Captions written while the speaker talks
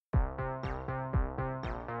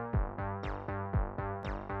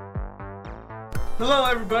Hello,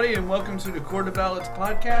 everybody, and welcome to the Court of Ballads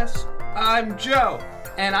podcast. I'm Joe,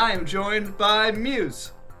 and I am joined by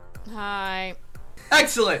Muse. Hi.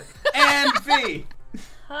 Excellent. And V.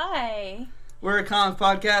 Hi. We're a comics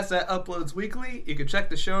podcast that uploads weekly. You can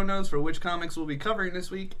check the show notes for which comics we'll be covering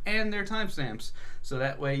this week and their timestamps. So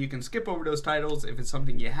that way you can skip over those titles if it's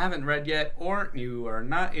something you haven't read yet or you are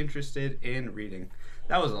not interested in reading.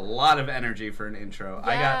 That was a lot of energy for an intro.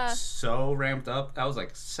 Yeah. I got so ramped up. That was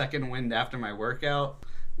like second wind after my workout.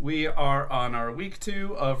 We are on our week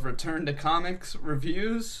 2 of Return to Comics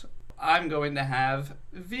reviews. I'm going to have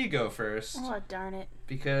V go first. Oh, darn it.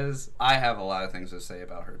 Because I have a lot of things to say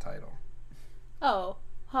about her title. Oh,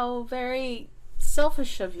 how very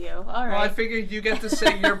selfish of you. All right. Well, I figured you get to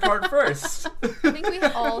say your part first. I think we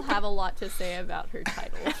all have a lot to say about her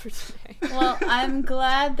title for today. Well, I'm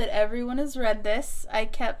glad that everyone has read this. I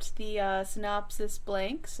kept the synopsis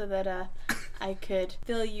blank so that I could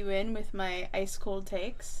fill you in with my ice-cold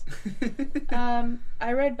takes.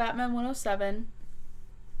 I read Batman 107.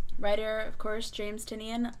 Writer, of course, James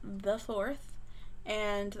Tynion IV.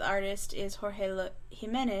 And the artist is Jorge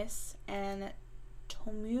Jimenez and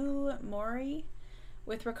Tomeu Mori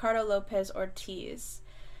with Ricardo Lopez Ortiz.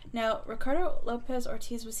 Now, Ricardo Lopez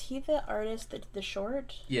Ortiz, was he the artist that did the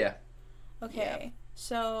short? Yeah. Okay, Yeah.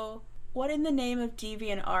 So what in the name of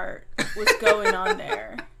deviant art was going on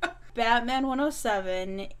there? Batman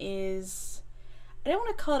 107 is, I don't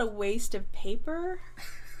want to call it a waste of paper,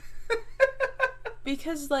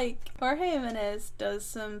 because, like, Jorge Jimenez does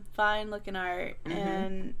some fine-looking art,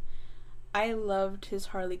 and I loved his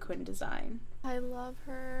Harley Quinn design. I love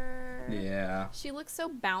her. Yeah. She looks so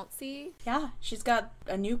bouncy. Yeah, she's got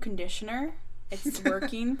a new conditioner. It's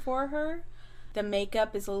working for her. The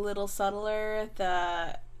makeup is a little subtler.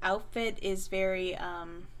 The outfit is very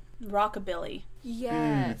rockabilly.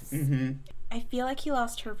 Yes. Mm-hmm. I feel like he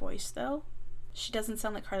lost her voice, though. She doesn't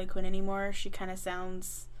sound like Harley Quinn anymore. She kind of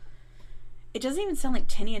sounds... It doesn't even sound like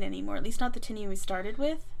Tynion anymore, at least not the Tynion we started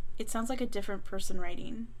with. It sounds like a different person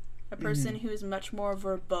writing. A person who is much more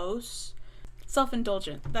verbose.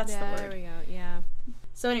 Self-indulgent, that's the word. There we go, yeah.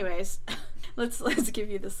 So anyways, let's give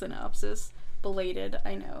you the synopsis. Belated,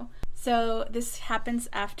 I know. So this happens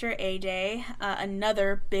after A-Day,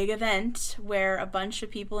 another big event where a bunch of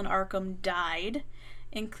people in Arkham died,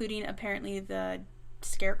 including apparently the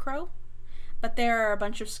Scarecrow. But there are a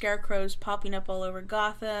bunch of scarecrows popping up all over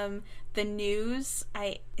Gotham. The news,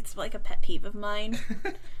 it's like a pet peeve of mine.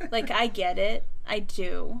 Like, I get it. I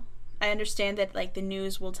do. I understand that, like, the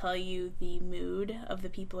news will tell you the mood of the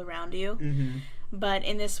people around you. Mm-hmm. But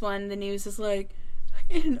in this one, the news is like,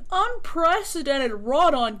 an unprecedented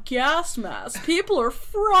rot-on gas mask. People are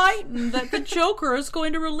frightened that the Joker is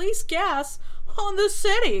going to release gas on the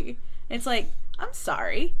city. And it's like, I'm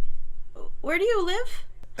sorry. Where do you live?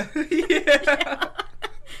 Yeah.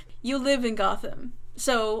 You live in Gotham.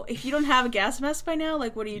 So if you don't have a gas mask by now,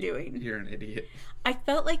 like, what are you doing? You're an idiot. I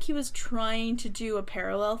felt like he was trying to do a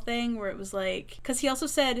parallel thing where it was like, because he also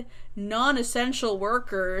said non-essential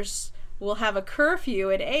workers will have a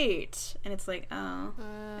curfew at 8. And it's like, oh,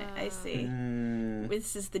 I see.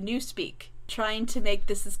 This is the newspeak. Trying to make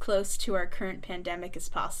this as close to our current pandemic as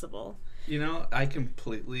possible. You know, I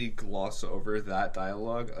completely gloss over that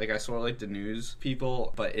dialogue. Like, I saw, like, the news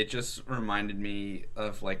people, but it just reminded me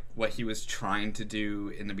of, like, what he was trying to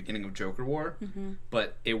do in the beginning of Joker War. Mm-hmm.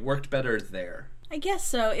 But it worked better there. I guess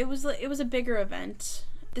so. It was a bigger event.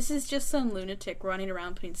 This is just some lunatic running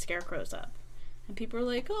around putting scarecrows up. And people are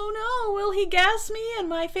like, oh no, will he gas me and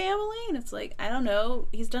my family? And it's like, I don't know.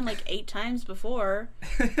 He's done like 8 times before.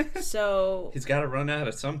 So... He's got to run out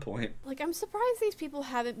at some point. Like, I'm surprised these people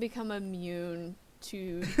haven't become immune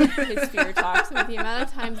to his fear talks with the amount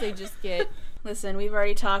of times they just get... Listen, we've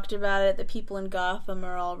already talked about it. The people in Gotham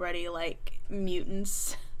are already, like,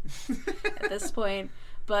 mutants at this point.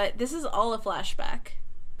 But this is all a flashback.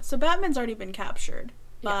 So Batman's already been captured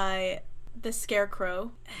by the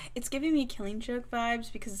Scarecrow. It's giving me Killing Joke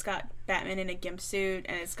vibes because it's got Batman in a gimp suit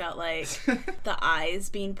and it's got, like, the eyes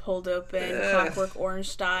being pulled open, Clockwork Orange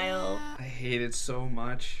style. I hate it so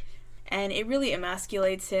much. And it really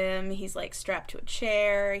emasculates him. He's, like, strapped to a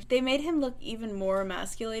chair. They made him look even more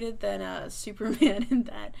emasculated than Superman in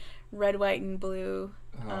that red, white, and blue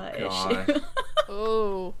issue.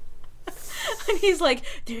 Oh. And he's like,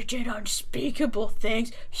 they did unspeakable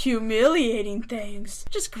things, humiliating things,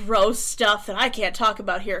 just gross stuff that I can't talk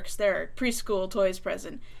about here because there are preschool toys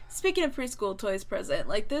present. Speaking of preschool toys present,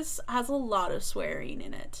 like, this has a lot of swearing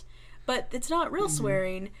in it. But it's not real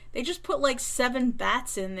swearing. They just put, like, 7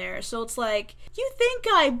 bats in there. So it's like, you think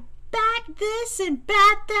I bat this and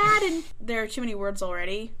bat that? And there are too many words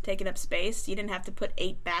already taking up space. You didn't have to put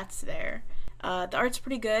 8 bats there. The art's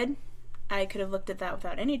pretty good. I could have looked at that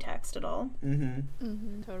without any text at all.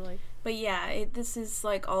 Totally. But yeah, this is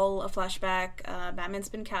like all a flashback. Batman's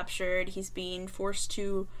been captured. He's being forced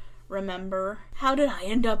to remember, how did I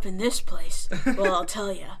end up in this place? Well, I'll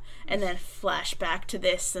tell you. And then flashback to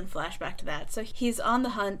this and flashback to that. So he's on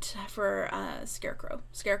the hunt for Scarecrow.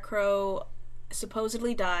 Scarecrow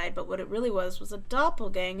supposedly died, but what it really was a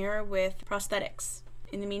doppelganger with prosthetics.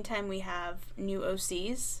 In the meantime, we have new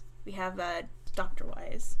OCs. We have Dr.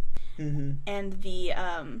 Wise. And the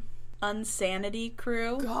Unsanity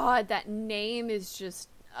crew. God, that name is just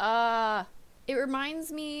it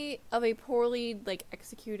reminds me of a poorly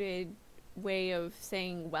executed way of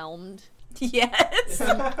saying whelmed. Yes.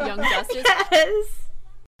 From Young Justice. Yes.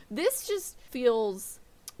 This just feels,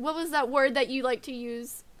 what was that word that you like to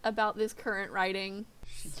use about this current writing?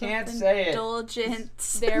 Can't say it. Indulgent.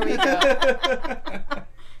 There we go.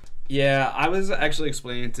 Yeah, I was actually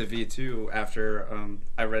explaining to V2 after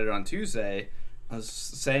I read it on Tuesday. I was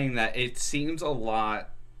saying that it seems a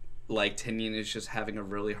lot like Tynion is just having a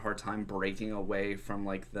really hard time breaking away from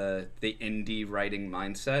the indie writing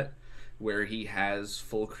mindset where he has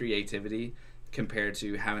full creativity compared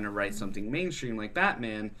to having to write something mainstream like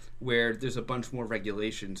Batman where there's a bunch more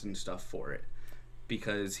regulations and stuff for it,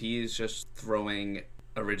 because he is just throwing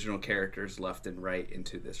original characters left and right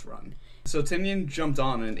into this run. So Tynion jumped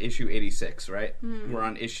on in issue 86, right? We're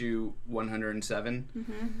on issue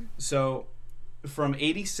 107. So from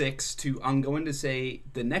 86 to, I'm going to say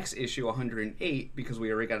the next issue, 108, because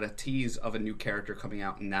we already got a tease of a new character coming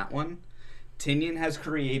out in that one. Tynion has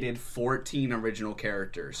created 14 original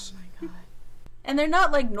characters. Oh my god. And they're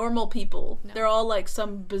not normal people. No. They're all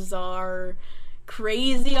some bizarre,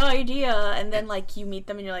 crazy idea, and then you meet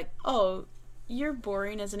them and you're like, oh, you're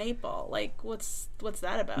boring as an 8-ball. What's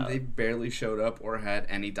that about? They barely showed up or had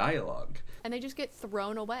any dialogue. And they just get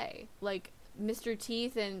thrown away. Mr.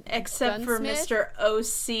 Teeth and except Gunsmith. For Mr.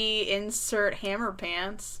 OC insert hammer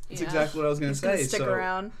pants. That's exactly what I was going to say. Stick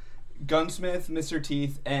around. Gunsmith, Mr.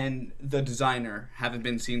 Teeth, and the designer haven't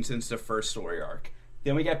been seen since the first story arc.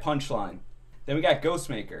 Then we got Punchline. Then we got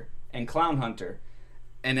Ghostmaker and Clown Hunter.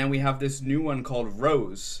 And then we have this new one called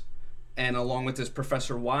Rose. And along with this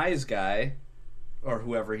Professor Wise guy, or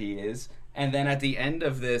whoever he is. And then at the end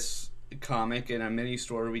of this comic, in a mini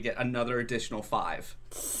story, we get another additional 5.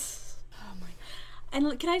 Oh my god.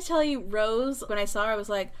 And can I tell you, Rose, when I saw her, I was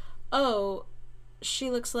like, oh,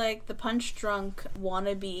 she looks like the punch-drunk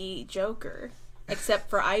wannabe Joker,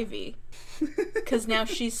 except for Ivy. Because now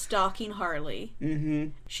she's stalking Harley.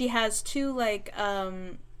 She has 2,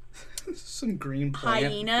 some green plant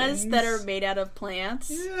hyenas things that are made out of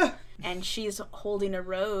plants. Yeah. And she's holding a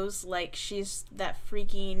rose like she's that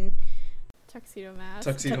freaking... Tuxedo mask.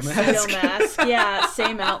 Tuxedo mask. Yeah,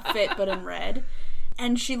 same outfit, but in red.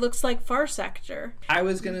 And she looks like Far Sector. I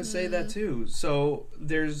was going to say that too. So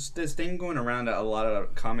there's this thing going around that a lot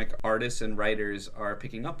of comic artists and writers are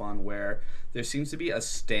picking up on, where there seems to be a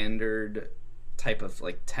standard type of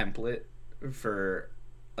template for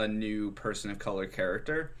a new person of color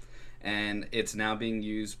character. And it's now being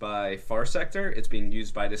used by Far Sector, it's being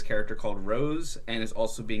used by this character called Rose, and it's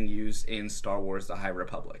also being used in Star Wars The High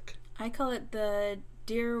Republic. I call it the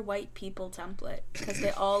Dear White People template, because they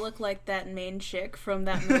all look like that main chick from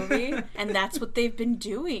that movie, and that's what they've been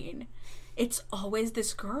doing. It's always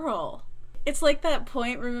this girl. It's like that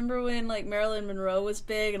point, remember when Marilyn Monroe was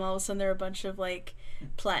big, and all of a sudden there were a bunch of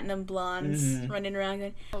platinum blondes running around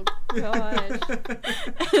going, oh gosh.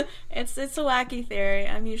 It's a wacky theory.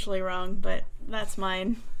 I'm usually wrong, but that's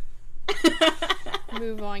mine.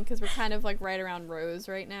 Move on, because we're kind of right around Rose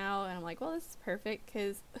right now, and I'm like, well, this is perfect,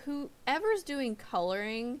 because whoever's doing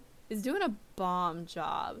coloring is doing a bomb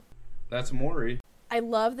job. That's Maury. I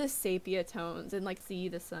love the sepia tones and see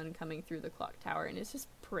the sun coming through the clock tower, and it's just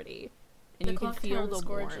pretty, and the you can feel the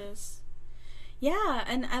gorgeous. warmth. Yeah,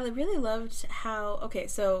 and I really loved how, okay,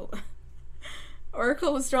 so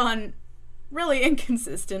Oracle was drawn really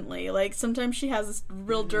inconsistently. Sometimes she has this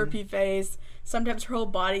real derpy face. Sometimes her whole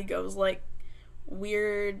body goes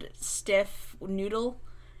weird, stiff noodle.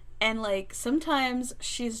 And sometimes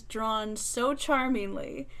she's drawn so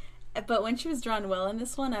charmingly. But when she was drawn well in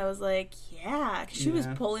this one, I was like, yeah, 'cause she was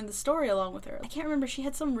pulling the story along with her. I can't remember, she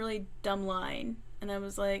had some really dumb line. And I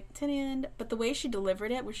was like, Tynion. But the way she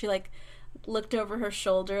delivered it, where she looked over her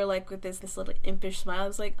shoulder with this little impish smile, I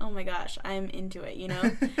was like, oh my gosh, I'm into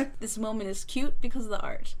it, This moment is cute because of the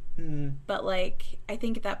art. But I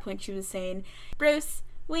think at that point she was saying, Bruce,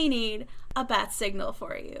 we need a bat signal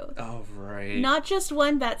for you. Oh, right. Not just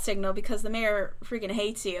one bat signal, because the mayor freaking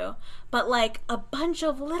hates you, but a bunch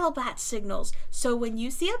of little bat signals. So when you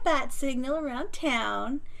see a bat signal around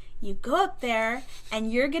town, You go up there,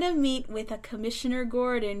 and you're gonna meet with a Commissioner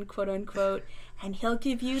Gordon, quote unquote, and he'll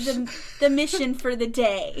give you the mission for the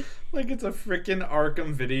day. Like it's a freaking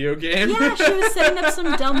Arkham video game. Yeah, she was setting up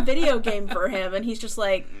some dumb video game for him, and he's just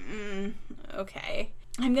like, okay.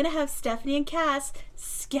 I'm gonna have Stephanie and Cass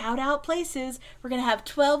scout out places. We're gonna have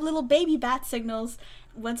 12 little baby bat signals.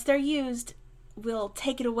 Once they're used, we'll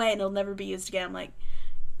take it away and it'll never be used again. I'm like,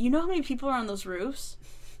 you know how many people are on those roofs?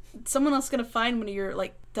 Someone else is gonna find one of your,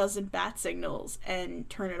 like, dozen bat signals and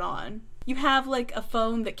turn it on. You have, like, a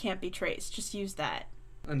phone that can't be traced. Just use that.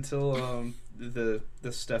 Until the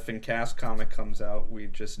Steph and Cass comic comes out, we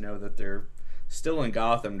just know that they're still in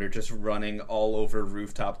Gotham. They're just running all over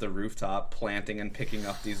rooftop to rooftop, planting and picking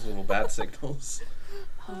up these little bat signals.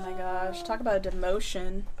 Oh my gosh, talk about a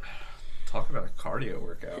demotion. Talk about a cardio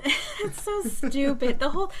workout. It's so stupid. The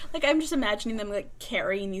whole, like, I'm just imagining them, like,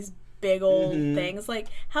 carrying these big old things. Like,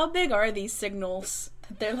 how big are these signals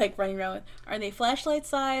that they're, like, running around with? Are they flashlight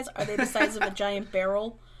size? Are they the size of a giant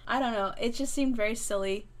barrel? I don't know. It just seemed very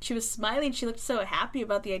silly. She was smiling. She looked so happy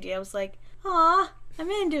about the idea. I was like, aw, I'm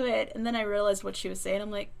into it. And then I realized what she was saying. I'm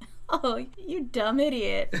like, oh, you dumb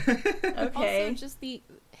idiot. Okay. Also, just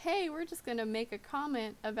hey, we're just going to make a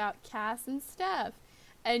comment about Cass and Steph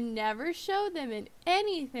and never show them in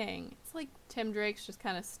anything. It's like Tim Drake's just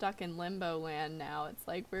kind of stuck in limbo land now. It's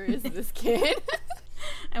like, where is this kid?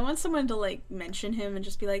 I want someone to, like, mention him and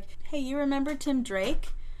just be like, hey, you remember Tim Drake?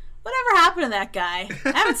 Whatever happened to that guy?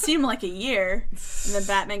 I haven't seen him in, like, a year. And then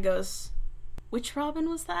Batman goes, which Robin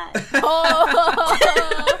was that? Oh!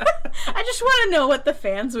 I just want to know what the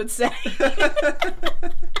fans would say.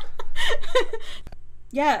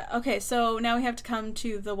 Yeah, okay, so now we have to come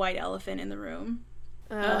to the white elephant in the room.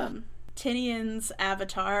 Tinian's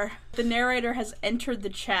avatar. The narrator has entered the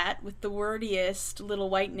chat with the wordiest little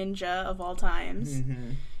white ninja of all times.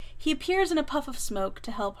 Mm-hmm. He appears in a puff of smoke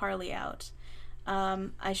to help Harley out.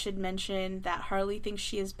 I should mention that Harley thinks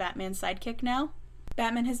she is Batman's sidekick now.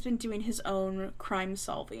 Batman has been doing his own crime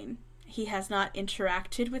solving. He has not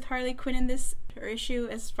interacted with Harley Quinn in this issue,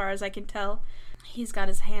 as far as I can tell. He's got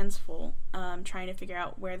his hands full, trying to figure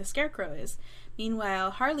out where the Scarecrow is.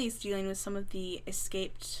 Meanwhile, Harley's dealing with some of the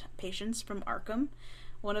escaped patients from Arkham.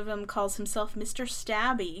 One of them calls himself Mr.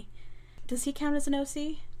 Stabby. Does he count as an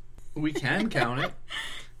OC? We can count it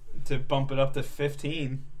to bump it up to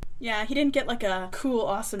 15. Yeah, he didn't get, like, a cool,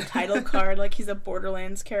 awesome title card like he's a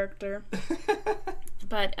Borderlands character.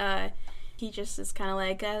 But, he just is kind of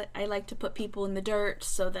like, I like to put people in the dirt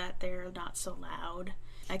so that they're not so loud.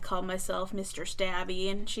 I call myself Mr. Stabby,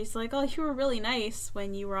 and she's like, oh, you were really nice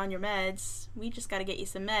when you were on your meds. We just gotta get you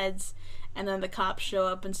some meds. And then the cops show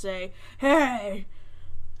up and say, hey,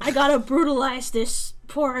 I gotta brutalize this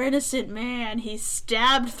poor innocent man. He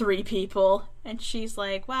stabbed 3 people. And she's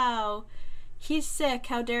like, wow, he's sick,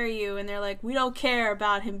 how dare you? And they're like, we don't care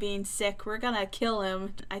about him being sick, we're gonna kill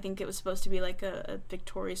him. I think it was supposed to be like a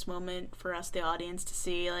victorious moment for us, the audience, to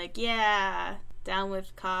see, like, yeah, down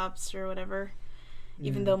with cops or whatever.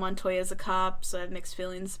 Even though Montoya's a cop, so I have mixed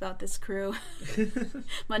feelings about this crew.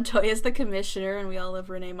 Montoya's the commissioner, and we all love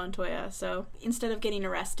Renee Montoya. So instead of getting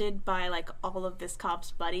arrested by, like, all of this cop's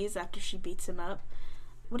buddies after she beats him up,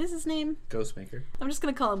 what is his name? Ghostmaker. I'm just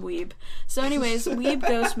gonna call him Weeb. So anyways, Weeb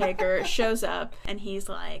Ghostmaker shows up, and he's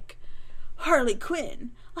like, Harley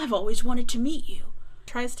Quinn, I've always wanted to meet you.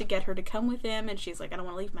 Tries to get her to come with him, and she's like, I don't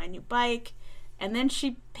want to leave my new bike. And then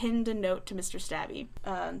she pinned a note to Mr. Stabby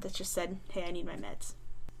that just said, hey, I need my meds.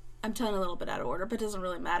 I'm telling a little bit out of order, but it doesn't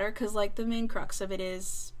really matter, because, like, the main crux of it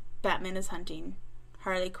is Batman is hunting,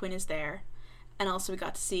 Harley Quinn is there, and also we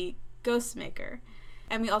got to see Ghostmaker.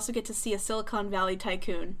 And we also get to see a Silicon Valley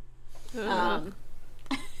tycoon. I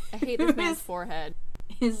hate this man's forehead.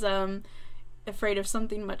 Is afraid of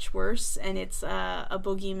something much worse, and it's a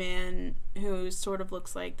boogeyman who sort of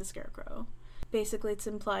looks like the Scarecrow. Basically, it's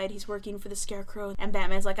implied he's working for the Scarecrow, and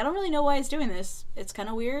Batman's like, I don't really know why he's doing this. It's kind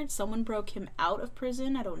of weird. Someone broke him out of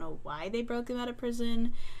prison. I don't know why they broke him out of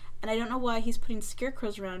prison, and I don't know why he's putting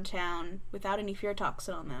scarecrows around town without any fear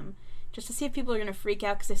toxin on them, just to see if people are going to freak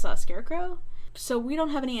out because they saw a Scarecrow. So we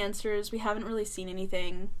don't have any answers. We haven't really seen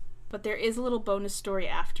anything, but there is a little bonus story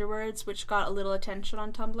afterwards, which got a little attention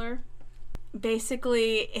on Tumblr.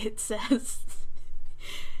 Basically, it says,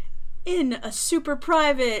 in a super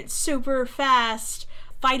private, super fast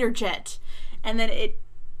fighter jet, and then it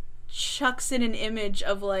chucks in an image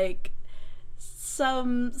of, like,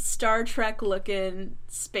 some Star Trek looking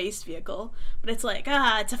space vehicle, but it's like,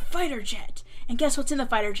 it's a fighter jet, and guess what's in the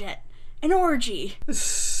fighter jet? An orgy.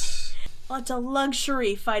 Well, it's a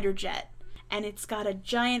luxury fighter jet, and it's got a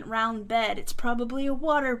giant round bed. It's probably a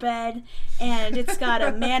water bed, and it's got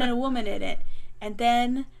a man and a woman in it. And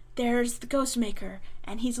then there's the Ghostmaker.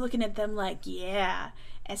 And he's looking at them like, yeah,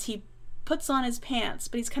 as he puts on his pants,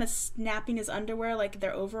 but he's kind of snapping his underwear like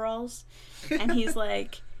they're overalls. And he's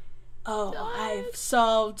like, oh, I've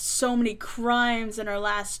solved so many crimes in our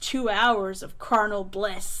last 2 hours of carnal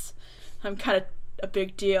bliss. I'm kind of a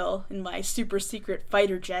big deal in my super secret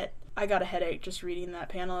fighter jet. I got a headache just reading that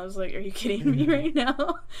panel. I was like, are you kidding me right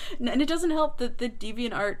now? And it doesn't help that the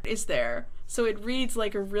DeviantArt is there. So it reads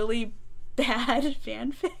like a really bad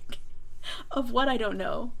fanfic of what I don't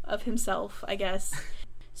know, of himself, I guess.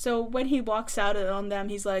 So when he walks out on them,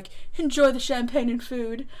 he's like, enjoy the champagne and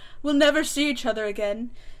food. We'll never see each other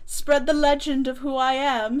again. Spread the legend of who I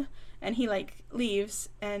am. And he, like, leaves.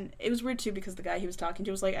 And it was weird, too, because the guy he was talking to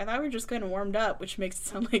was like, I thought we were just kind of warmed up, which makes it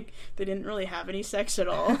sound like they didn't really have any sex at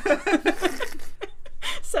all.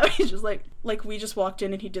 So he's just like, we just walked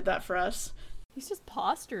in and he did that for us. He's just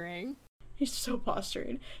posturing. He's so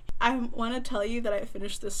posturing. I want to tell you that I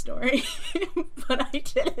finished this story, but I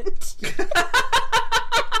didn't.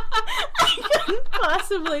 I couldn't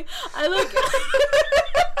possibly. I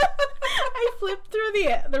flipped through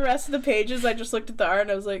the rest of the pages. I just looked at the art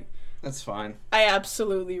and I was like, That's fine. I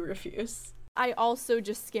absolutely refuse. I also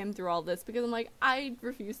just skimmed through all this because I'm like, I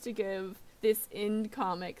refuse to give this end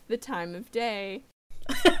comic the time of day.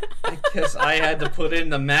 I guess I had to put in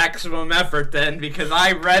the maximum effort then because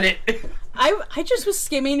I read it. I just was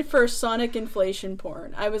skimming for Sonic inflation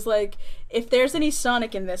porn. I was like, if there's any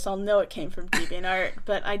Sonic in this, I'll know it came from DeviantArt,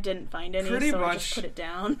 but I didn't find any, so I just put it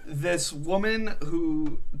down. This woman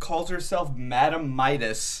who calls herself Madame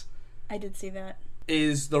Midas, I did see that,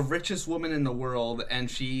 is the richest woman in the world, and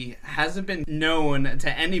she hasn't been known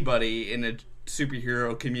to anybody in the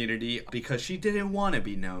superhero community because she didn't want to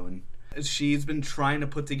be known. She's been trying to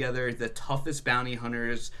put together the toughest bounty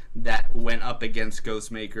hunters that went up against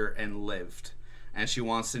Ghostmaker and lived. And she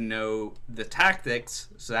wants to know the tactics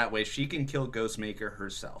so that way she can kill Ghostmaker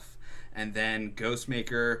herself. And then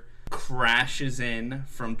Ghostmaker crashes in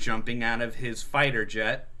from jumping out of his fighter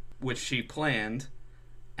jet, which she planned,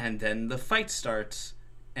 and then the fight starts,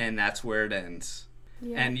 and that's where it ends.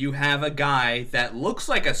 Yeah. And you have a guy that looks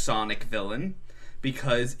like a Sonic villain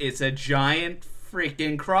because it's a giant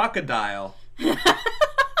freaking crocodile.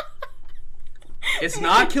 It's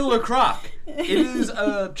not Killer Croc. It is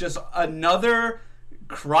just another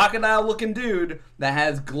crocodile-looking dude that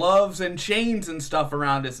has gloves and chains and stuff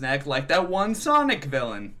around his neck like that one Sonic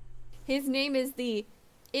villain. His name is the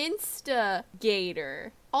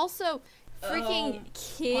Instagator. Also, freaking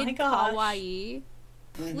Kid Kawaii.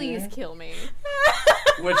 Please kill me.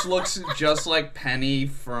 Which looks just like Penny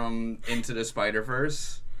from Into the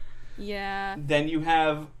Spider-Verse. Yeah. Then you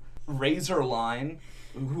have Razorline,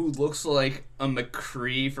 who looks like a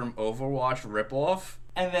McCree from Overwatch ripoff.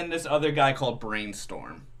 And then this other guy called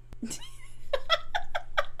Brainstorm.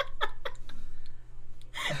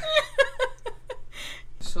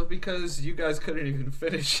 So because you guys couldn't even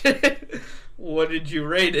finish it, what did you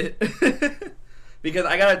rate it? Because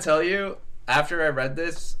I gotta tell you, after I read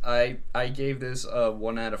this, I gave this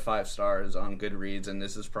 1 out of 5 stars on Goodreads, and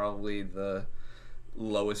this is probably the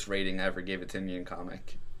lowest rating I ever gave a Tinian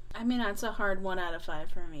comic. I mean, that's a hard 1 out of 5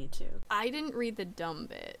 for me, too. I didn't read the dumb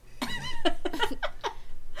bit.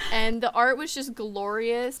 And the art was just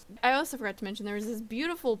glorious. I also forgot to mention there was this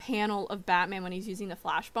beautiful panel of Batman when he's using the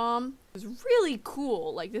flash bomb. It was really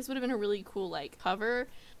cool. Like, this would have been a really cool, like, cover.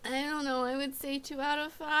 I don't know, I would say 2 out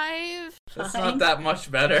of 5. That's not that much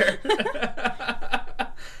better.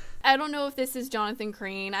 I don't know if this is Jonathan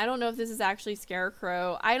Crane. I don't know if this is actually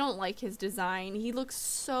Scarecrow. I don't like his design. He looks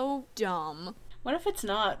so dumb. What if it's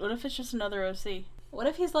not? What if it's just another OC? What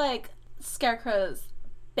if he's like Scarecrow's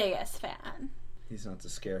biggest fan? He's not the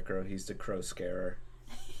Scarecrow, he's the Crow Scarer.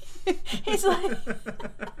 He's like,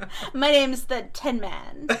 my name's the Tin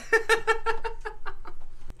Man.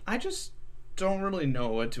 I just don't really know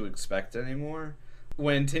what to expect anymore.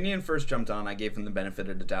 When Tinian first jumped on, I gave him the benefit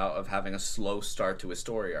of the doubt of having a slow start to his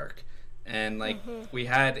story arc. And, like, we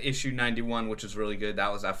had issue 91, which was really good.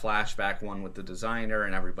 That was that flashback one with the designer,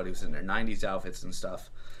 and everybody was in their 90s outfits and stuff.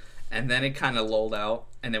 And then it kind of lulled out,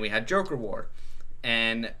 and then we had Joker War.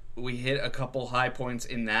 And we hit a couple high points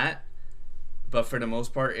in that, but for the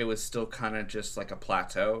most part, it was still kind of just like a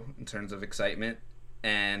plateau in terms of excitement.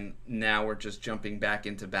 And now we're just jumping back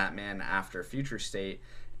into Batman after Future State,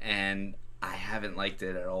 and I haven't liked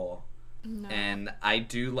it at all. No. And I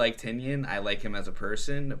do like Tinian. I like him as a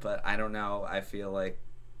person, but I don't know. I feel like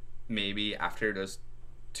maybe after those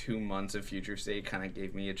 2 months of Future State kind of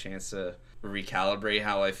gave me a chance to recalibrate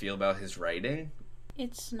how I feel about his writing.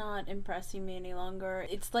 It's not impressing me any longer.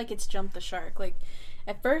 It's like it's jumped the shark. Like,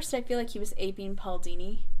 at first I feel like he was aping Paul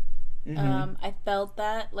Dini, I felt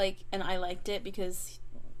that, like, and I liked it because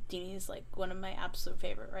Dini is, like, one of my absolute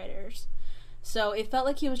favorite writers. So it felt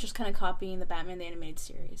like he was just kind of copying the Batman the Animated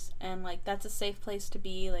Series. And, like, that's a safe place to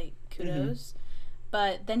be, like, kudos.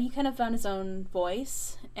 But then he kind of found his own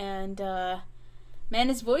voice. And, man,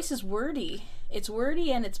 his voice is wordy. It's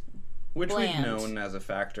wordy and it's Which bland. we've known as a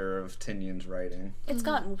factor of Tynion's writing. It's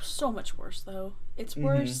gotten so much worse, though. It's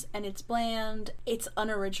worse, and it's bland. It's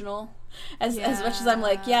unoriginal. As much as I'm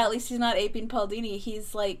like, yeah, at least he's not aping Paul Dini.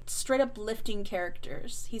 He's, like, straight up lifting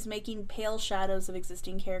characters. He's making pale shadows of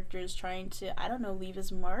existing characters, trying to, I don't know, leave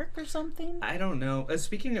his mark or something. I don't know.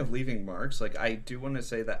 Speaking of leaving marks, like, I do want to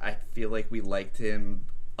say that I feel like we liked him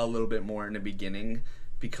a little bit more in the beginning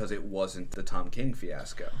because it wasn't the Tom King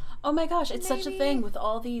fiasco. Oh my gosh, it's such a thing with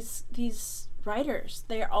all these writers.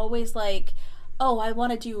 They're always like, oh, I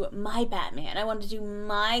want to do my Batman. I want to do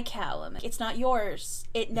my Callum. It's not yours.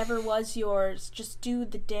 It never was yours. Just do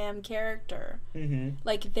the damn character.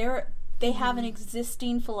 Like, they have an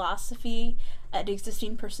existing philosophy, an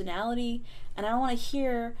existing personality, and I don't want to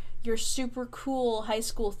hear your super cool high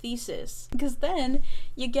school thesis. Because then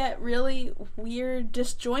you get really weird,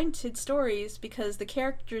 disjointed stories because the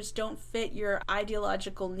characters don't fit your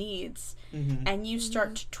ideological needs. And you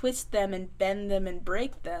start to twist them and bend them and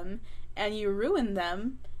break them, and you ruin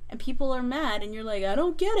them, and people are mad, and you're like, I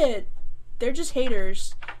don't get it. They're just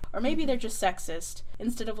haters. Or maybe they're just sexist,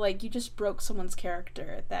 instead of, like, you just broke someone's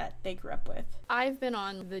character that they grew up with. I've been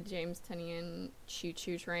on the James Tynion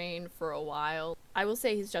choo-choo train for a while. I will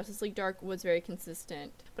say his Justice League Dark was very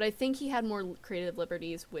consistent, but I think he had more creative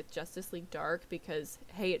liberties with Justice League Dark because,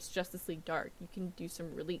 hey, it's Justice League Dark. You can do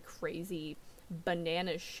some really crazy,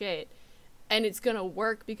 banana shit, and it's gonna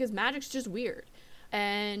work because magic's just weird.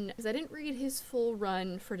 And because I didn't read his full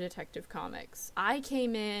run for Detective Comics, I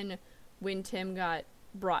came in when Tim got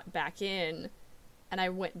brought back in, and I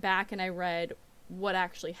went back and I read what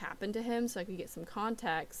actually happened to him so I could get some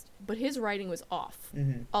context, but his writing was off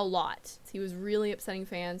a lot. He was really upsetting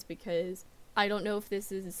fans because I don't know if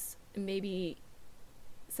this is maybe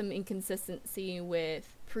some inconsistency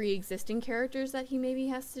with pre-existing characters that he maybe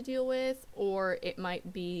has to deal with, or it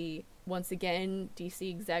might be once again DC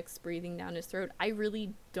execs breathing down his throat. I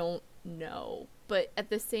really don't know, but at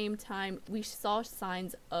the same time we saw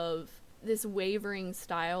signs of this wavering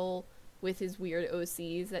style with his weird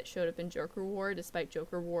OCs that showed up in Joker War, despite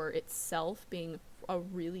Joker War itself being a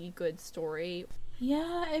really good story.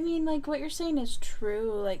 Yeah, I mean, like, what you're saying is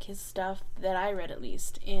true. Like, his stuff that I read, at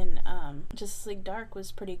least, in Justice League Dark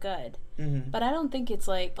was pretty good. But I don't think it's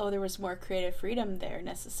like, oh, there was more creative freedom there,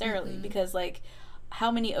 necessarily. Because, like,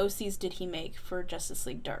 how many OCs did he make for Justice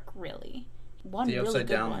League Dark, really? One The really Upside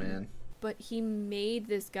good Down one. Man. But he made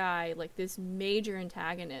this guy, like, this major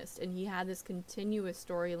antagonist, and he had this continuous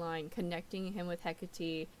storyline connecting him with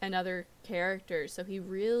Hecate and other characters. So he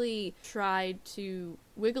really tried to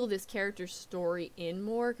wiggle this character's story in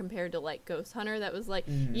more compared to, like, Ghost Hunter that was like,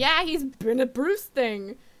 yeah, he's been a Bruce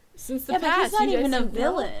thing since the past. But he's not You even guys a don't know."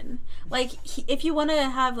 villain. Like, if you want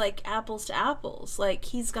to have, like, apples to apples, like,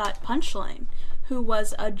 he's got Punchline, who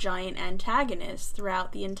was a giant antagonist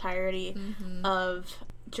throughout the entirety of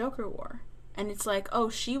Joker War. And it's like, oh,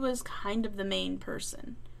 she was kind of the main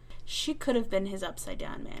person. She could have been his Upside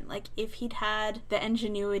Down Man. Like, if he'd had the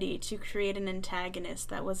ingenuity to create an antagonist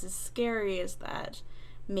that was as scary as that,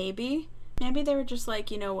 maybe they were just like,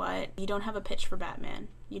 you know what, you don't have a pitch for Batman.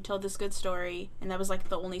 You told this good story, and that was, like,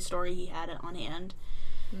 the only story he had on hand.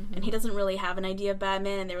 And he doesn't really have an idea of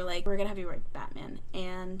Batman, and they were like, we're gonna have you write Batman.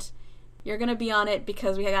 And you're gonna be on it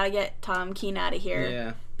because we gotta get Tom Keene out of here.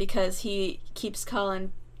 Yeah. Because he keeps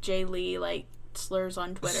calling Jay Lee, like, slurs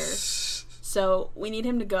on Twitter. So we need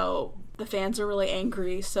him to go. The fans are really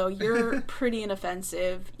angry, so you're pretty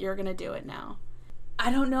inoffensive. You're gonna do it now.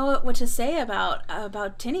 I don't know what to say about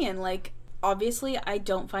Tynion. Like, obviously, I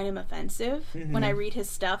don't find him offensive. When I read his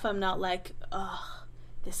stuff, I'm not like, ugh,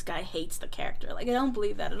 this guy hates the character. Like, I don't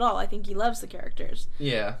believe that at all. I think he loves the characters.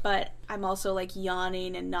 Yeah. But I'm also, like,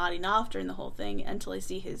 yawning and nodding off during the whole thing until I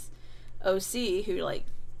see his OC, who, like,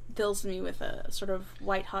 fills me with a sort of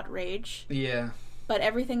white-hot rage. Yeah. But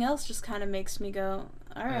everything else just kind of makes me go,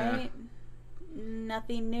 all right,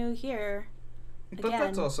 nothing new here. But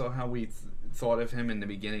that's also how we thought of him in the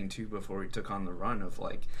beginning, too, before he took on the run of,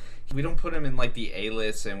 like, we don't put him in, like, the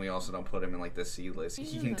A-list, and we also don't put him in, like, the C-list.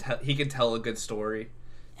 He can tell a good story.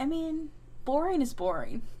 I mean, boring is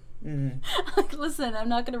boring. Like, listen, I'm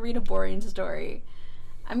not going to read a boring story.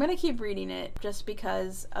 I'm gonna keep reading it just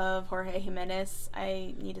because of Jorge Jimenez.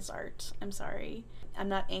 I need his art. I'm sorry. I'm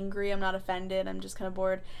not angry, I'm not offended, I'm just kind of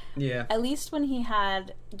bored. Yeah. At least when he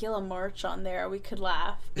had Gilliam March on there, we could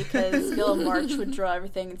laugh, because Gilliam March would draw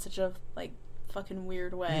everything in such a, like, fucking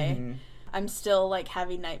weird way. Mm-hmm. I'm still, like,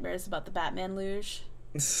 having nightmares about the Batman luge.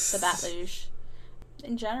 The Bat luge.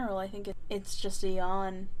 In general, I think it's just a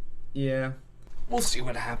yawn. Yeah. We'll see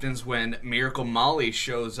what happens when Miracle Molly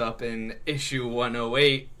shows up in issue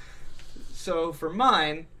 108. So, for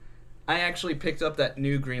mine, I actually picked up that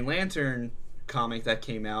new Green Lantern comic that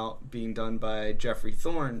came out, being done by Jeffrey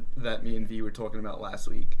Thorne, that me and V were talking about last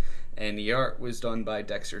week. And the art was done by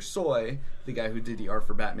Dexter Soy, the guy who did the art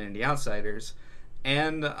for Batman and the Outsiders.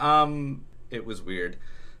 And, it was weird.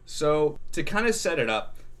 So, to kind of set it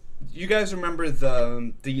up, you guys remember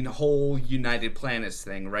the whole United Planets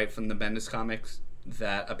thing, right, from the Bendis comics,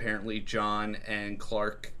 that apparently John and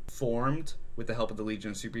Clark formed with the help of the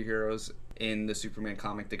Legion of Superheroes in the Superman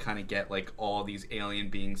comic to kind of get, like, all these alien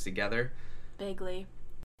beings together? Vaguely.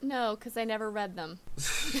 No, because I never read them.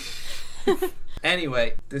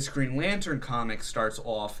 Anyway, this Green Lantern comic starts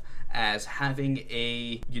off as having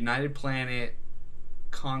a United Planet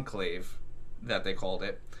conclave, that they called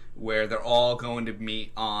it, where they're all going to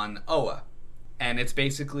meet on Oa. And it's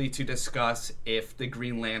basically to discuss if the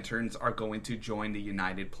Green Lanterns are going to join the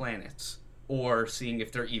United Planets, or seeing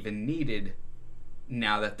if they're even needed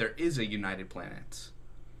now that there is a United Planets.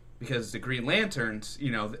 Because the Green Lanterns,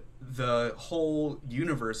 you know, the whole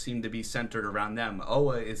universe seemed to be centered around them.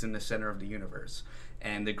 Oa is in the center of the universe.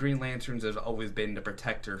 And the Green Lanterns have always been the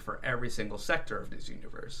protector for every single sector of this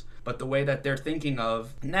universe. But the way that they're thinking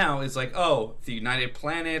of now is like, oh, the United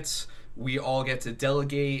Planets, we all get to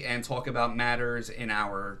delegate and talk about matters in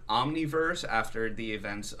our Omniverse after the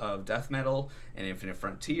events of Death Metal and Infinite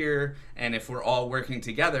Frontier. And if we're all working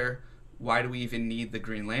together, why do we even need the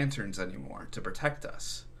Green Lanterns anymore to protect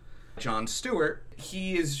us? John Stewart,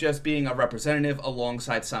 he is just being a representative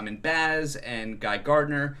alongside Simon Baz and Guy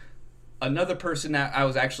Gardner. Another person that I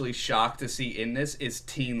was actually shocked to see in this is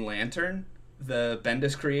Teen Lantern, the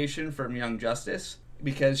Bendis creation from Young Justice,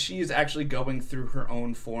 because she is actually going through her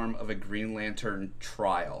own form of a Green Lantern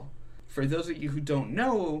trial. For those of you who don't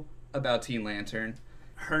know about Teen Lantern,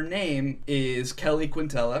 her name is Kelly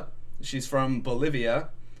Quintela. She's from Bolivia,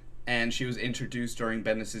 and she was introduced during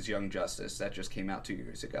Bendis' Young Justice that just came out 2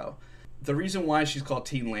 years ago. The reason why she's called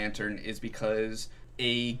Teen Lantern is because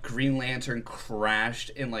a Green Lantern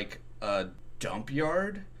crashed in, like, a dump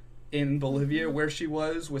yard in Bolivia where she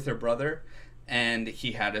was with her brother, and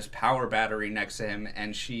he had his power battery next to him,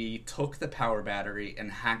 and she took the power battery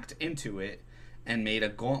and hacked into it and made a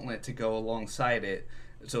gauntlet to go alongside it,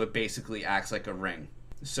 so it basically acts like a ring.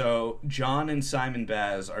 So John and Simon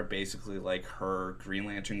Baz are basically like her Green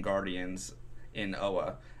Lantern guardians in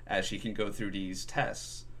Oa as she can go through these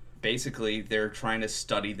tests. Basically, they're trying to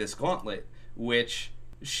study this gauntlet, which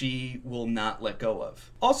she will not let go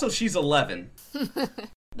of. Also, she's 11.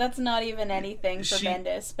 That's not even anything for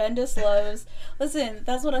Bendis. Bendis loves... Listen,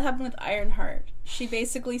 that's what happened with Ironheart. She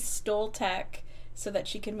basically stole tech so that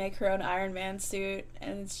she could make her own Iron Man suit,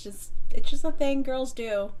 and it's just a thing girls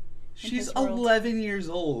do. She's 11 years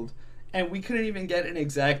old, and we couldn't even get an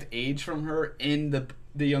exact age from her in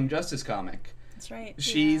the Young Justice comic. That's right.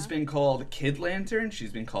 She's been called Kid Lantern,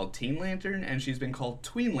 she's been called Teen Lantern, and she's been called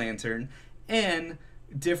Tween Lantern, and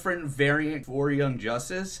different variant for Young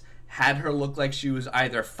Justice had her look like she was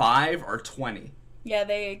either 5 or 20. Yeah,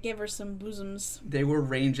 they gave her some bosoms. They were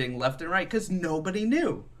ranging left and right because nobody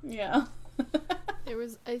knew. Yeah. There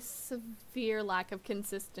was a severe lack of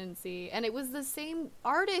consistency, and it was the same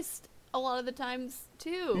artist a lot of the times,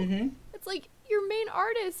 too. Mm-hmm. It's like, your main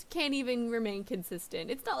artist can't even remain consistent.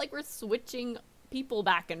 It's not like we're switching people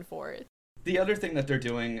back and forth. The other thing that they're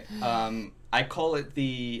doing, I call it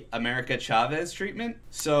the America Chavez treatment.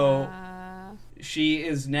 So she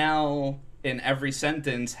is now, in every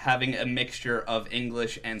sentence, having a mixture of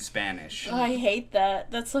English and Spanish. Oh, I hate that.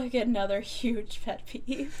 That's like another huge pet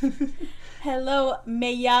peeve. Hello,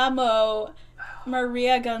 me llamo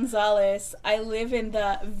Maria Gonzalez. I live in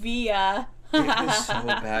the Villa. It was so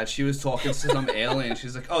bad. She was talking to some alien.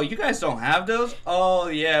 She's like, oh, you guys don't have those? Oh,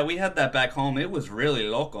 yeah, we had that back home. It was really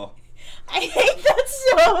loco. I hate that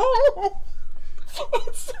so.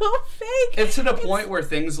 It's so fake. It's to the point where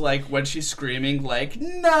things like when she's screaming, like,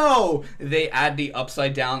 no, they add the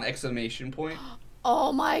upside down exclamation point.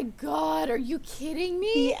 Oh my god, are you kidding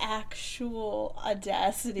me? The actual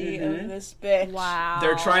audacity of this bitch. Wow.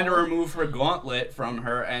 They're trying to remove her gauntlet from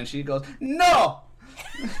her, and she goes, no!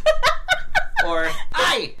 Or,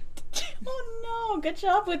 aye! Oh no, good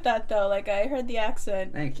job with that though. Like, I heard the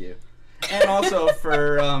accent. Thank you. And also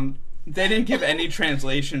for, they didn't give any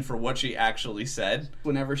translation for what she actually said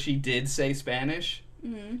whenever she did say Spanish.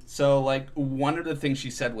 Mm-hmm. So, like, one of the things she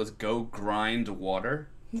said was, go grind water.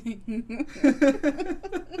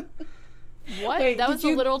 What? Wait, that did was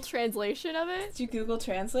you- a literal translation of it? Did you Google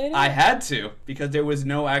Translate it? I had to, because there was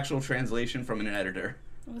no actual translation from an editor.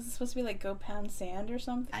 Was it supposed to be like go pound sand or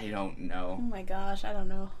something? I don't Oh know. my gosh, I don't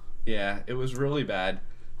know. Yeah, it was really bad.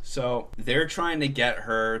 So they're trying to get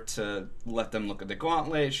her to let them look at the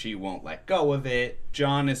gauntlet. She won't let go of it.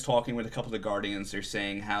 John is talking with a couple of the Guardians. They're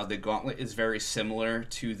saying how the gauntlet is very similar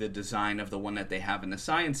to the design of the one that they have in the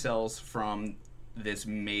Science Cells from this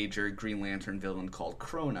major Green Lantern villain called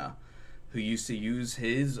Krona, who used to use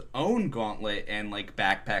his own gauntlet and like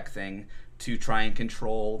backpack thing to try and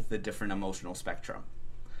control the different emotional spectrum.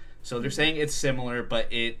 So they're saying it's similar,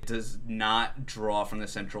 but it does not draw from the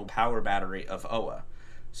central power battery of Oa.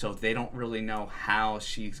 So they don't really know how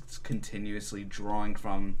she's continuously drawing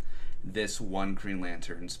from this one Green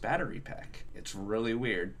Lantern's battery pack. It's really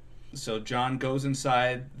weird. So John goes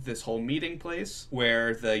inside this whole meeting place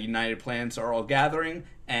where the United Planets are all gathering,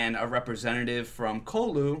 and a representative from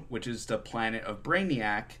Kolu, which is the planet of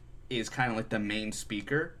Brainiac, is kind of like the main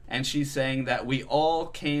speaker. And she's saying that we all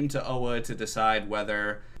came to Oa to decide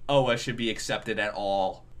whether Oa should be accepted at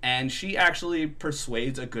all. And she actually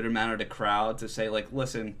persuades a good amount of the crowd to say, like,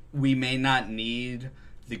 listen, we may not need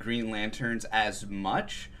the Green Lanterns as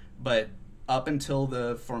much, but up until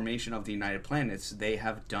the formation of the United Planets, they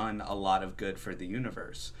have done a lot of good for the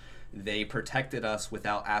universe. They protected us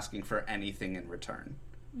without asking for anything in return.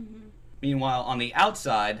 Mm-hmm. Meanwhile, on the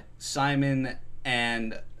outside, Simon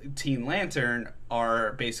and Teen Lantern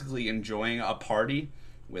are basically enjoying a party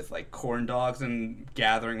with like corn dogs and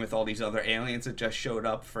gathering with all these other aliens that just showed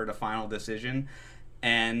up for the final decision.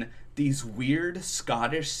 And these weird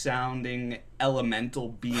Scottish sounding elemental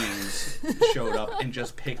beings showed up and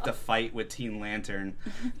just picked a fight with Teen Lantern,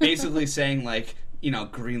 basically saying like, you know,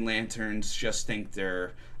 Green Lanterns just think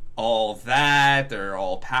they're all that, they're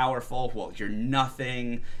all powerful, well, you're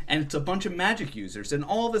nothing. And it's a bunch of magic users, and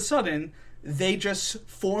all of a sudden they just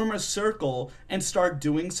form a circle and start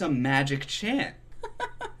doing some magic chant.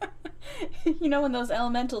 You know, when those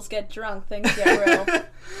elementals get drunk, things get real.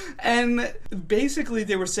 And basically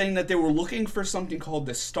they were saying that they were looking for something called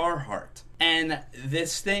the Star Heart. And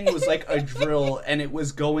this thing was like a drill, and it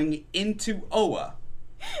was going into Oa.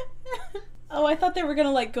 Oh, I thought they were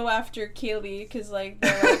gonna like go after Keely because like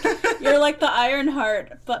they're like, you're like the Iron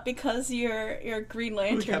Heart, but because you're Green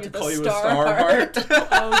Lantern, have you're to call the you a Star Star Heart. Heart.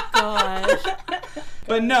 Oh gosh.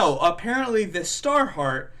 But no, apparently the Star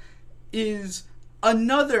Heart is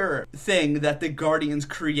another thing that the Guardians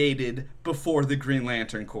created before the Green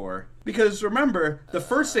Lantern Corps. Because remember, the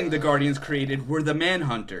first thing the Guardians created were the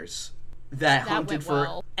Manhunters that hunted went for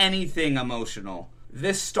well. anything emotional.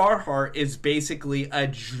 This Star Heart is basically a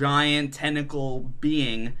giant tentacle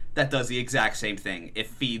being that does the exact same thing. It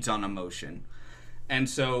feeds on emotion. And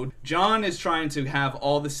so John is trying to have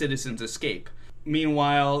all the citizens escape.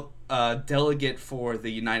 Meanwhile, a delegate for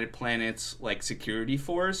the United Planets like security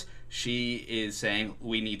force, she is saying,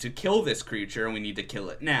 we need to kill this creature and we need to kill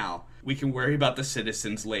it now. We can worry about the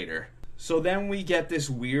citizens later. So then we get this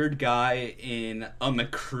weird guy in a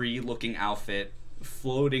McCree looking outfit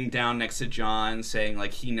floating down next to John, saying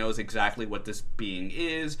like he knows exactly what this being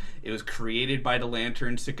is. It was created by the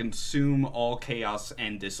Lanterns to consume all chaos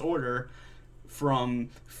and disorder from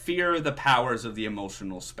fear of the powers of the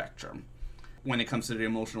emotional spectrum. When it comes to the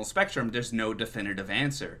emotional spectrum, there's no definitive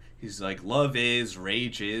answer. He's like, love is,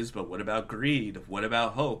 rage is, but what about greed? What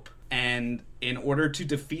about hope? And in order to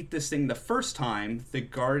defeat this thing the first time, the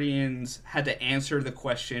Guardians had to answer the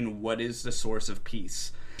question, what is the source of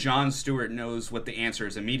peace? John Stewart knows what the answer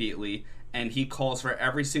is immediately, and he calls for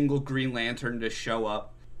every single Green Lantern to show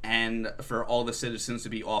up and for all the citizens to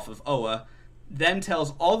be off of Oa, then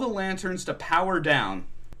tells all the Lanterns to power down,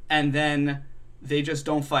 and then they just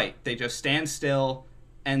don't fight. They just stand still,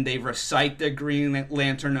 and they recite the Green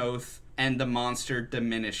Lantern Oath, and the monster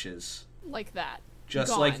diminishes. Like that.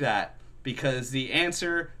 Just Gone. like that. Because the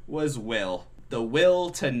answer was will. The will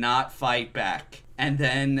to not fight back. And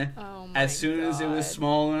then, Oh my as soon as it was God.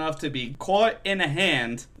 small enough to be caught in a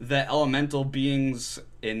hand, the elemental beings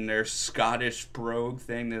in their Scottish brogue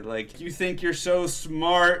thing, they're like, you think you're so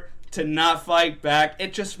smart to not fight back?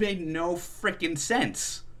 It just made no freaking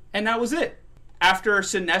sense. And that was it. After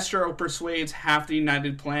Sinestro persuades half the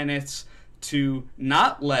United Planets to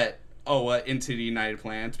not let Oa into the United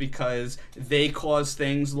Planets because they cause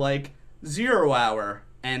things like Zero Hour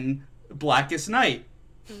and Blackest Night.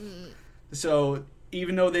 So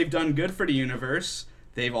even though they've done good for the universe,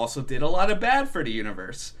 they've also did a lot of bad for the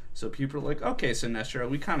universe. So people are like, okay, Sinestro,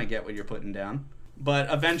 we kind of get what you're putting down.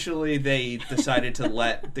 But eventually they decided to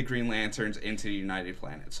let the Green Lanterns into the United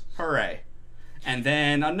Planets. Hooray. And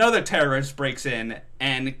then another terrorist breaks in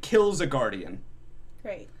and kills a Guardian.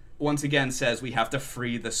 Great. Once again says we have to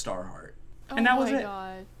free the Starheart. Oh And that was my it.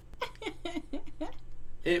 God.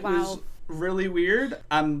 It Wow. was really weird.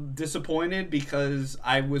 I'm disappointed because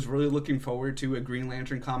I was really looking forward to a Green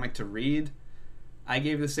Lantern comic to read. I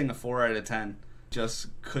gave this thing a 4 out of 10. Just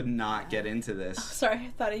could not get into this. Sorry,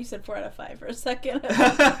 I thought you said 4 out of 5 for a second.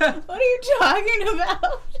 What are you talking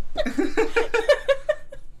about?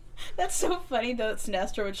 That's so funny though that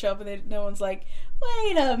Sinestro would show up and no one's like,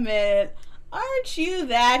 wait a minute, aren't you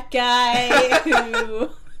that guy who...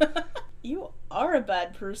 You are a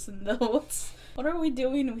bad person though. What are we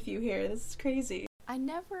doing with you here? This is crazy. I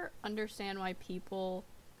never understand why people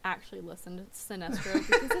actually listen to Sinestro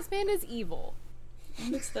because this man is evil.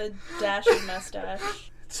 And it's the dashing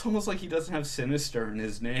mustache. It's almost like he doesn't have Sinister in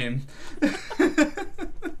his name.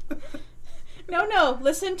 No,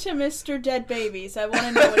 listen to Mr. Dead Babies. I want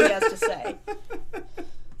to know what he has to say.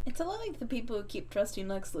 It's a lot like the people who keep trusting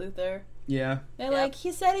Lex Luthor. Yeah. They're Yep. like,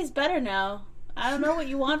 he said he's better now. I don't know what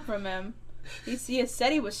you want from him. He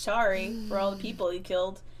said he was sorry for all the people he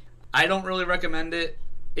killed. I don't really recommend it.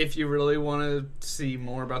 If you really want to see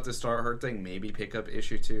more about the Starheart thing, maybe pick up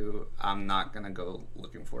issue 2. I'm not going to go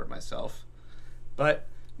looking for it myself. But,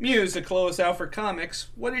 Muse, to close out for comics,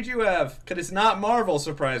 what did you have? Because it's not Marvel,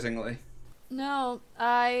 surprisingly. No,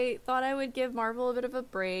 I thought I would give Marvel a bit of a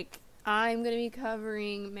break. I'm going to be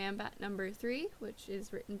covering Man-Bat number 3, which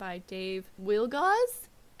is written by Dave Wilgaz,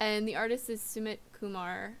 and the artist is Sumit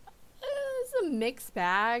Kumar. It's a mixed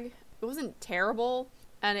bag. It wasn't terrible,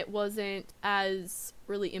 and it wasn't as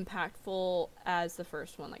really impactful as the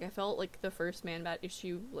first one. Like, I felt like the first Man-Bat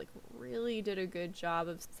issue, like, really did a good job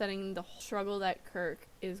of setting the struggle that Kirk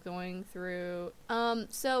is going through.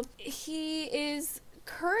 So he is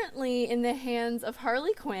currently in the hands of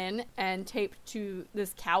Harley Quinn and taped to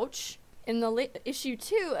this couch. In the issue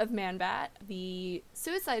 2 of Man-Bat, the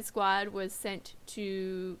Suicide Squad was sent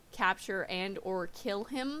to capture and or kill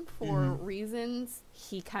him for reasons.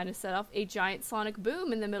 He kind of set off a giant sonic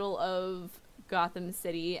boom in the middle of Gotham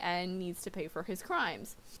City and needs to pay for his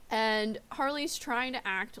crimes. And Harley's trying to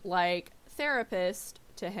act like therapist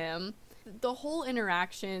to him. The whole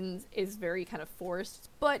interactions is very kind of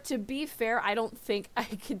forced. But to be fair, I don't think I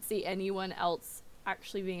could see anyone else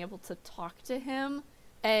actually being able to talk to him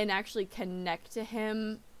and actually connect to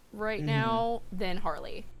him right now than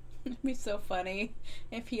Harley. It'd be so funny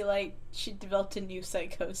if she developed a new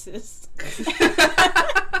psychosis.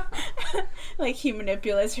 Like, he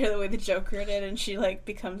manipulates her the way the Joker did, and she,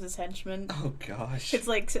 becomes his henchman. Oh, gosh. It's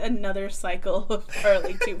like another cycle of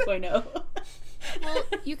Harley 2.0. Well,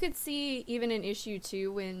 you could see even in issue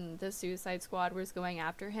 2 when the Suicide Squad was going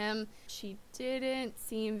after him, she didn't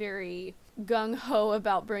seem very gung-ho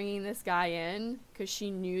about bringing this guy in because she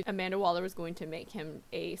knew Amanda Waller was going to make him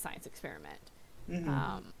a science experiment.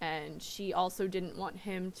 And she also didn't want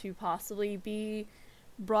him to possibly be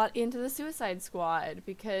brought into the Suicide Squad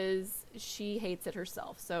because she hates it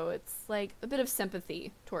herself. So it's like a bit of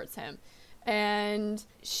sympathy towards him. And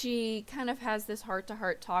she kind of has this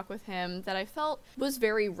heart-to-heart talk with him that I felt was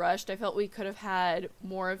very rushed. I felt we could have had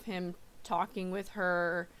more of him talking with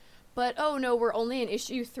her. But, oh no, we're only in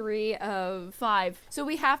issue 3 of 5, so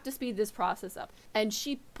we have to speed this process up. And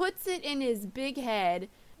she puts it in his big head,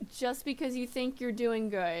 just because you think you're doing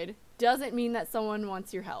good doesn't mean that someone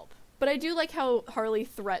wants your help. But I do like how Harley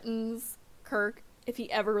threatens Kirk if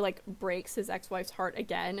he ever, breaks his ex-wife's heart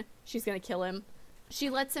again, she's gonna kill him. She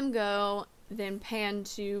lets him go, then pan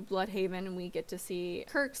to Bloodhaven, and we get to see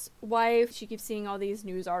Kirk's wife. She keeps seeing all these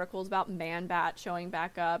news articles about Man-Bat showing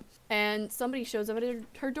back up, and somebody shows up at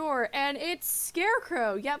her door, and it's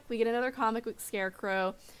Scarecrow. Yep, we get another comic with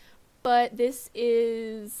Scarecrow, but this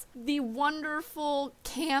is the wonderful,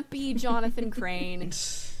 campy Jonathan Crane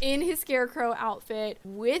in his Scarecrow outfit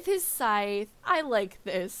with his scythe. I like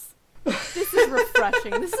this. This is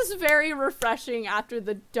refreshing. This is very refreshing after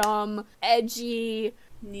the dumb, edgy,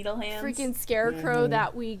 Needle hands. freaking Scarecrow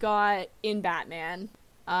that we got in Batman.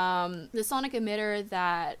 The sonic emitter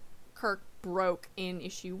that Kirk broke in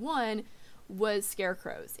issue 1 was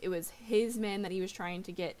Scarecrow's. It was his men that he was trying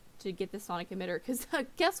to get the sonic emitter, because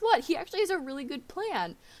guess what? He actually has a really good